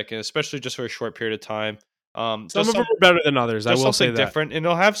it's sick, and especially just for a short period of time. Some of them are better than others. I will say that. Different, and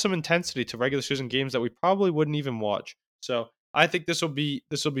it'll have some intensity to regular season games that we probably wouldn't even watch. So I think this will be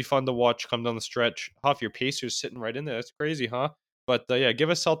fun to watch come down the stretch. Half your Pacers sitting right in there. That's crazy, huh? But yeah, give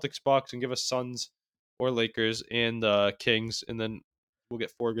us Celtics, Bucks, and give us Suns or Lakers and Kings, and then we'll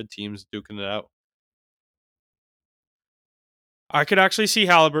get 4 good teams duking it out. I could actually see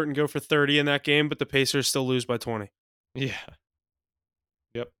Halliburton go for 30 in that game, but the Pacers still lose by 20. Yeah.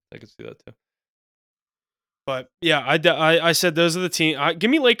 Yep, I can see that too. But yeah, I said those are the team.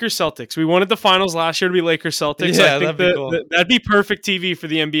 Give me Lakers Celtics. We wanted the finals last year to be Lakers Celtics. Yeah, I think that'd be cool. That'd be perfect TV for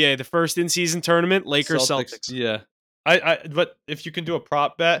the NBA. The first in season tournament, Lakers Celtics. Yeah, but if you can do a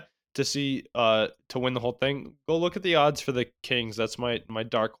prop bet to see to win the whole thing, go look at the odds for the Kings. That's my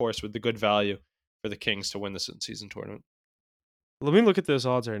dark horse with the good value for the Kings to win this in season tournament. Let me look at those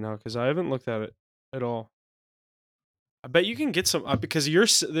odds right now because I haven't looked at it at all. I bet you can get some because your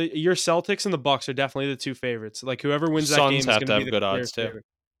Celtics and the Bucks are definitely the 2 favorites. Like whoever wins that game is going to be the good odds too. Favorite.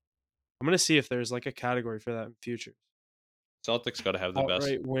 I'm going to see if there's like a category for that in future. Celtics got to have the best.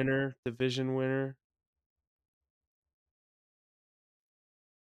 Outright winner, division winner.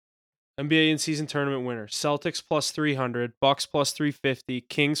 NBA in-season tournament winner. Celtics plus 300, Bucks plus 350,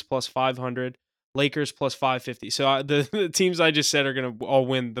 Kings plus 500, Lakers plus 550. So the teams I just said are going to all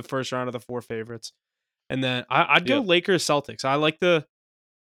win the first round of the 4 favorites. And then I'd go Lakers Celtics. I would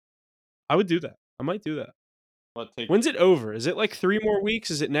do that. I might do that. When's it over? Is it like 3 more weeks?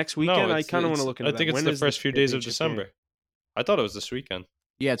 Is it next weekend? No, I kind of want to look into that. I think it's the first few days of December. Game? I thought it was this weekend.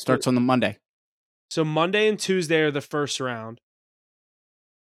 Yeah, it starts on the Monday. So Monday and Tuesday are the first round.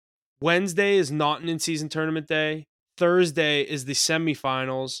 Wednesday is not an in-season tournament day. Thursday is the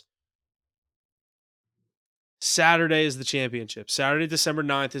semifinals. Saturday is the championship. Saturday, December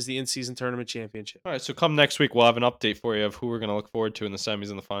 9th is the in-season tournament championship. All right, so come next week, we'll have an update for you of who we're going to look forward to in the semis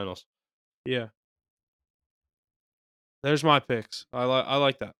and the finals. Yeah. There's my picks. I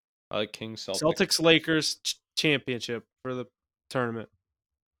like that. I like Kings, Celtics. Celtics, Lakers, championship for the tournament.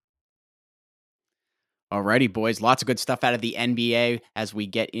 Alrighty, boys. Lots of good stuff out of the NBA as we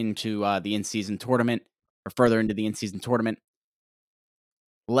get into the in-season tournament, or further into the in-season tournament.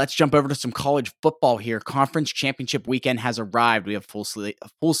 Let's jump over to some college football here. Conference championship weekend has arrived. We have a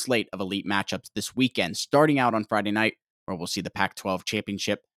full slate of elite matchups this weekend, starting out on Friday night, where we'll see the Pac-12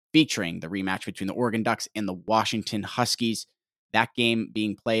 championship featuring the rematch between the Oregon Ducks and the Washington Huskies. That game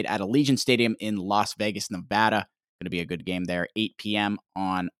being played at Allegiant Stadium in Las Vegas, Nevada. Going to be a good game there, 8 p.m.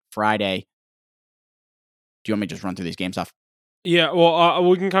 on Friday. Do you want me to just run through these games off? Yeah, well,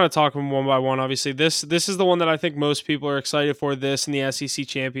 we can kind of talk them one by one. Obviously, this is the one that I think most people are excited for. This and the SEC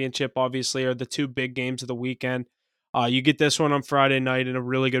championship, obviously, are the two big games of the weekend. You get this one on Friday night in a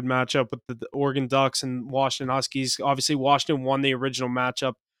really good matchup with the Oregon Ducks and Washington Huskies. Obviously, Washington won the original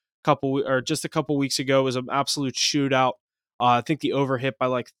matchup just a couple weeks ago. It was an absolute shootout. I think the over hit by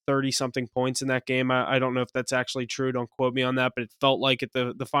like 30 something points in that game. I don't know if that's actually true. Don't quote me on that, but it felt like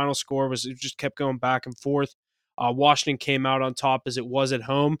the final score it just kept going back and forth. Washington came out on top as it was at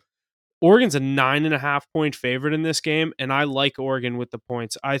home. Oregon's a 9.5 point favorite in this game, and I like Oregon with the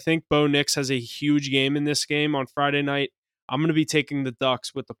points. I think Bo Nix has a huge game in this game on Friday night. I'm going to be taking the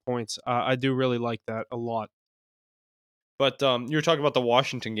Ducks with the points. I do really like that a lot. But you were talking about the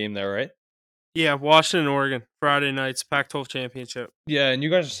Washington game there, right? Yeah, Washington, Oregon, Friday nights, Pac-12 championship. Yeah, and you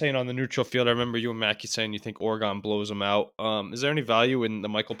guys are saying on the neutral field. I remember you and Mackie saying you think Oregon blows them out. Is there any value in the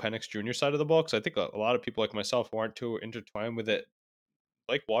Michael Penix Jr. side of the ball? Because I think a lot of people like myself who aren't too intertwined with it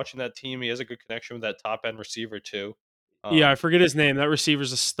like watching that team. He has a good connection with that top end receiver too. Yeah, I Um, forget his name. That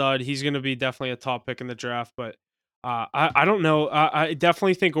receiver's a stud. He's going to be definitely a top pick in the draft, but I don't know. I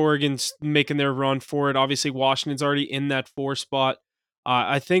definitely think Oregon's making their run for it. Obviously, Washington's already in that 4 spot.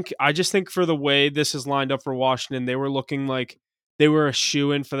 I just think for the way this is lined up for Washington, they were looking like they were a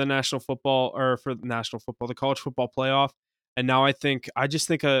shoe-in for the the college football playoff. And now I just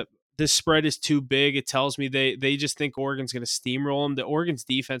think this spread is too big. It tells me they just think Oregon's going to steamroll them. The Oregon's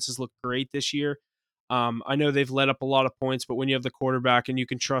defenses look great this year. I know they've let up a lot of points, but when you have the quarterback and you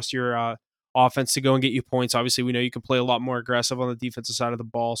can trust your offense to go and get you points, obviously we know you can play a lot more aggressive on the defensive side of the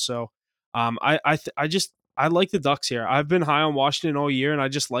ball. So I like the Ducks here. I've been high on Washington all year, and I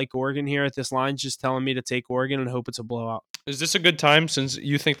just like Oregon here at this line, just telling me to take Oregon and hope it's a blowout. is this a good time since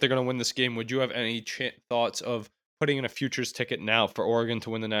you think they're going to win this game? Would you have any thoughts of putting in a futures ticket now for Oregon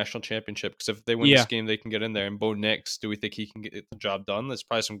to win the national championship? Because if they win this Yeah, game, they can get in there. And Bo Nix, do we think he can get the job done? There's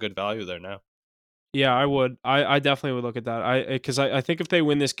probably some good value there now. yeah, I would. I definitely would look at that. I think if they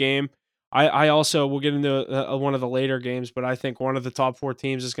win this game, I also will get into one of the later games, but I think one of the top 4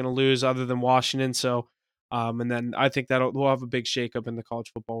 teams is going to lose, other than Washington. So, and then I think that we'll have a big shakeup in the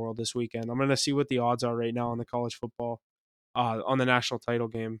college football world this weekend. I'm going to see what the odds are right now on the college football, on the national title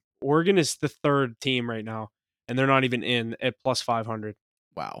game. Oregon is the 3rd team right now, and they're not even in at plus 500.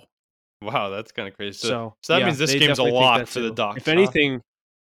 Wow. Wow, that's kind of crazy. So that Yeah, means this they game's a definitely think lock that for the too. Ducks, huh?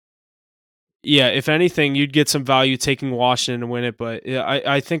 If anything, you'd get some value taking Washington to win it. But yeah,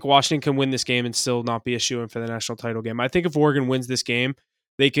 I think Washington can win this game and still not be a shoo-in for the national title game. I think if Oregon wins this game,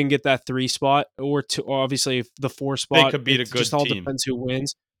 they can get that 3 spot or obviously if the 4 They spot. could beat a It just good all team. depends who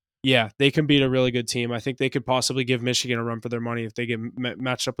wins. Yeah, they can beat a really good team. I think they could possibly give Michigan a run for their money if they get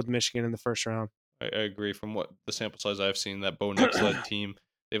matched up with Michigan in the first round. I agree. From what the sample size I've seen, that Bo Nix led team,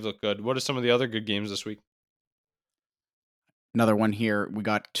 they've looked good. What are some of the other good games this week? Another one here. We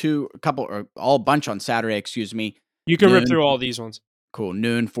got all bunch on Saturday, excuse me. You can rip Noon. through all these ones. Cool.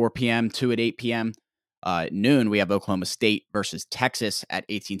 Noon, 4 p.m., 2 at 8 p.m. Noon, we have Oklahoma State versus Texas at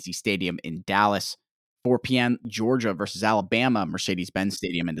AT&T Stadium in Dallas. 4 p.m., Georgia versus Alabama, Mercedes-Benz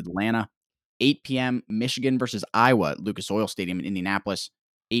Stadium in Atlanta. 8 p.m., Michigan versus Iowa, Lucas Oil Stadium in Indianapolis.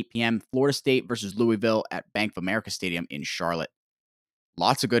 8 p.m., Florida State versus Louisville at Bank of America Stadium in Charlotte.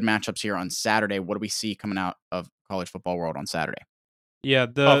 Lots of good matchups here on Saturday. What do we see coming out of college football world on Saturday? Yeah,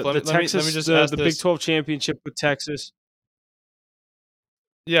 Puff, the let me Texas just ask the Big this. 12 championship with Texas.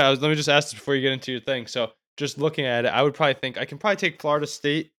 Yeah, let me just ask this before you get into your thing. So, just looking at it, I would probably think I can probably take Florida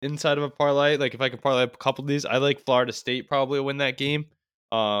State inside of a parlay. Like if I could parlay a couple of these, I like Florida State probably to win that game.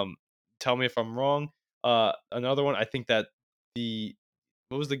 Um, tell me if I'm wrong. Another one, I think that the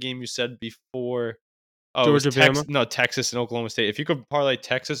what was the game you said before? Oh, it was Georgia Bama. Texas and Oklahoma State. If you could parlay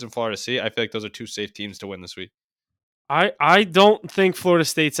Texas and Florida State, I feel like those are two safe teams to win this week. I don't think Florida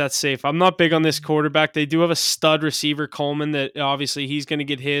State's that safe. I'm not big on this quarterback. They do have a stud receiver, Coleman, that obviously he's going to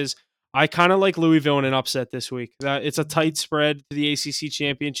get his. I kind of like Louisville in an upset this week. It's a tight spread to the ACC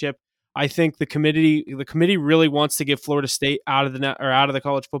championship. I think the committee really wants to get Florida State out of the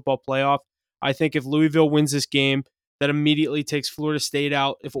college football playoff. I think if Louisville wins this game, that immediately takes Florida State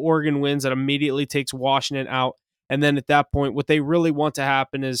out. If Oregon wins, that immediately takes Washington out. And then at that point, what they really want to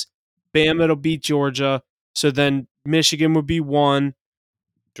happen is Bama will beat Georgia. So then Michigan would be 1.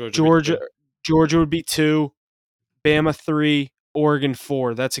 Georgia. Georgia would be 2. Bama 3. Oregon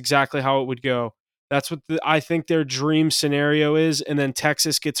 4. That's exactly how it would go. That's what I think their dream scenario is. And then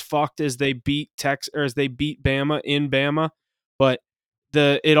Texas gets fucked as they beat Bama in Bama. But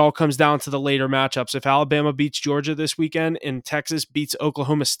it all comes down to the later matchups. If Alabama beats Georgia this weekend and Texas beats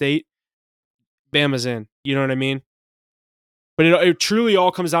Oklahoma State, Bama's in. You know what I mean? But it truly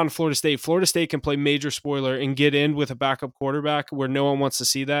all comes down to Florida State. Florida State can play major spoiler and get in with a backup quarterback where no one wants to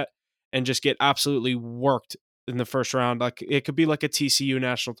see that and just get absolutely worked in the first round. Like it could be like a TCU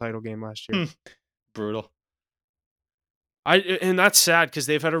national title game last year. Brutal. And that's sad because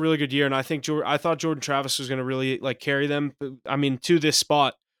they've had a really good year, and I thought Jordan Travis was going to really like carry them. I mean, to this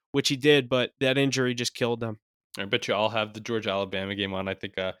spot, which he did, but that injury just killed them. I bet you I'll have the Georgia Alabama game on. I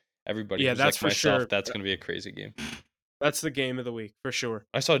think everybody who's that's like for myself, sure. That's going to be a crazy game. That's the game of the week for sure.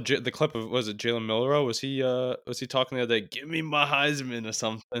 I saw the clip of was it Jalen Milroe? Was he talking the other day? Give me my Heisman or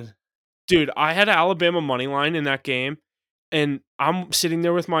something. Dude, I had Alabama money line in that game, and I'm sitting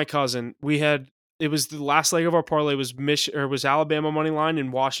there with my cousin. It was the last leg of our parlay was Alabama money line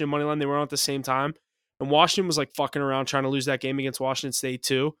and Washington money line. They were on at the same time, and Washington was like fucking around trying to lose that game against Washington State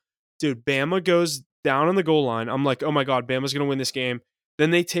too. Dude, Bama goes down on the goal line. I'm like, oh my god, Bama's gonna win this game. Then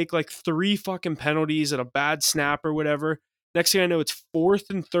they take like 3 fucking penalties and a bad snap or whatever. Next thing I know, it's 4th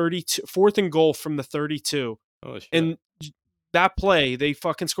and goal from the 32. Oh shit! And that play they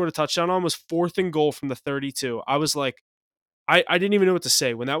fucking scored a touchdown on was 4th and goal from the 32. I was like, I didn't even know what to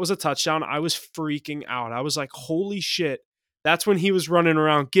say. When that was a touchdown, I was freaking out. I was like, holy shit. That's when he was running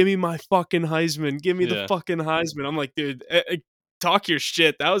around. Give me my fucking Heisman. Give me the fucking Heisman. I'm like, dude, talk your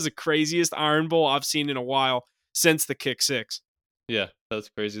shit. That was the craziest Iron Bowl I've seen in a while since the kick 6. Yeah, that's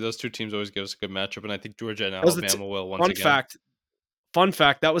crazy. Those two teams always give us a good matchup, and I think Georgia and Alabama will once again. Fun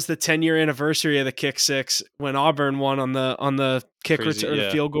fact, that was the 10-year anniversary of the kick 6 when Auburn won on the kick return, the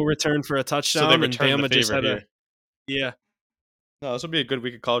field goal return for a touchdown. So they returned and Bama the favor just had here. Yeah. No, this will be a good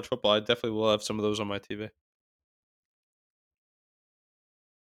week of college football. I definitely will have some of those on my TV.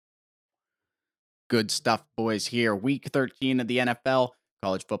 Good stuff, boys, here. Week 13 of the NFL,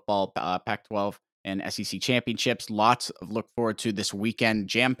 college football, Pac-12, and SEC championships. Lots of look forward to this weekend,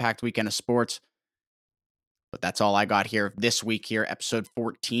 jam-packed weekend of sports. But that's all I got here this week here, episode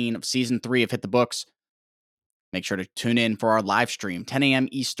 14 of season 3 of Hit the Books. Make sure to tune in for our live stream, 10 a.m.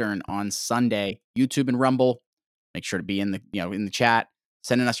 Eastern on Sunday, YouTube and Rumble. Make sure to be in the chat,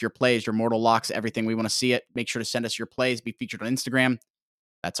 sending us your plays, your mortal locks, everything. We want to see it. Make sure to send us your plays, be featured on Instagram.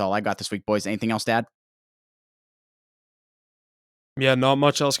 That's all I got this week, boys. Anything else to add? Yeah, not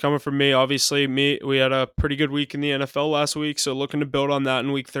much else coming from me. Obviously, we had a pretty good week in the NFL last week, so looking to build on that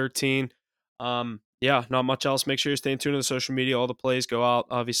in week 13. Yeah, not much else. Make sure you're staying tuned to the social media. All the plays go out,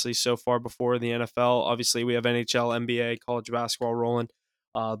 obviously, so far before the NFL. Obviously, we have NHL, NBA, college basketball rolling.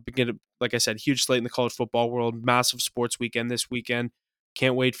 Like I said, huge slate in the college football world. Massive sports weekend this weekend.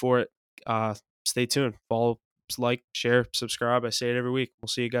 Can't wait for it. Stay tuned. Follow, like, share, subscribe. I say it every week. We'll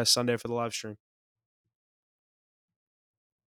see you guys Sunday for the live stream.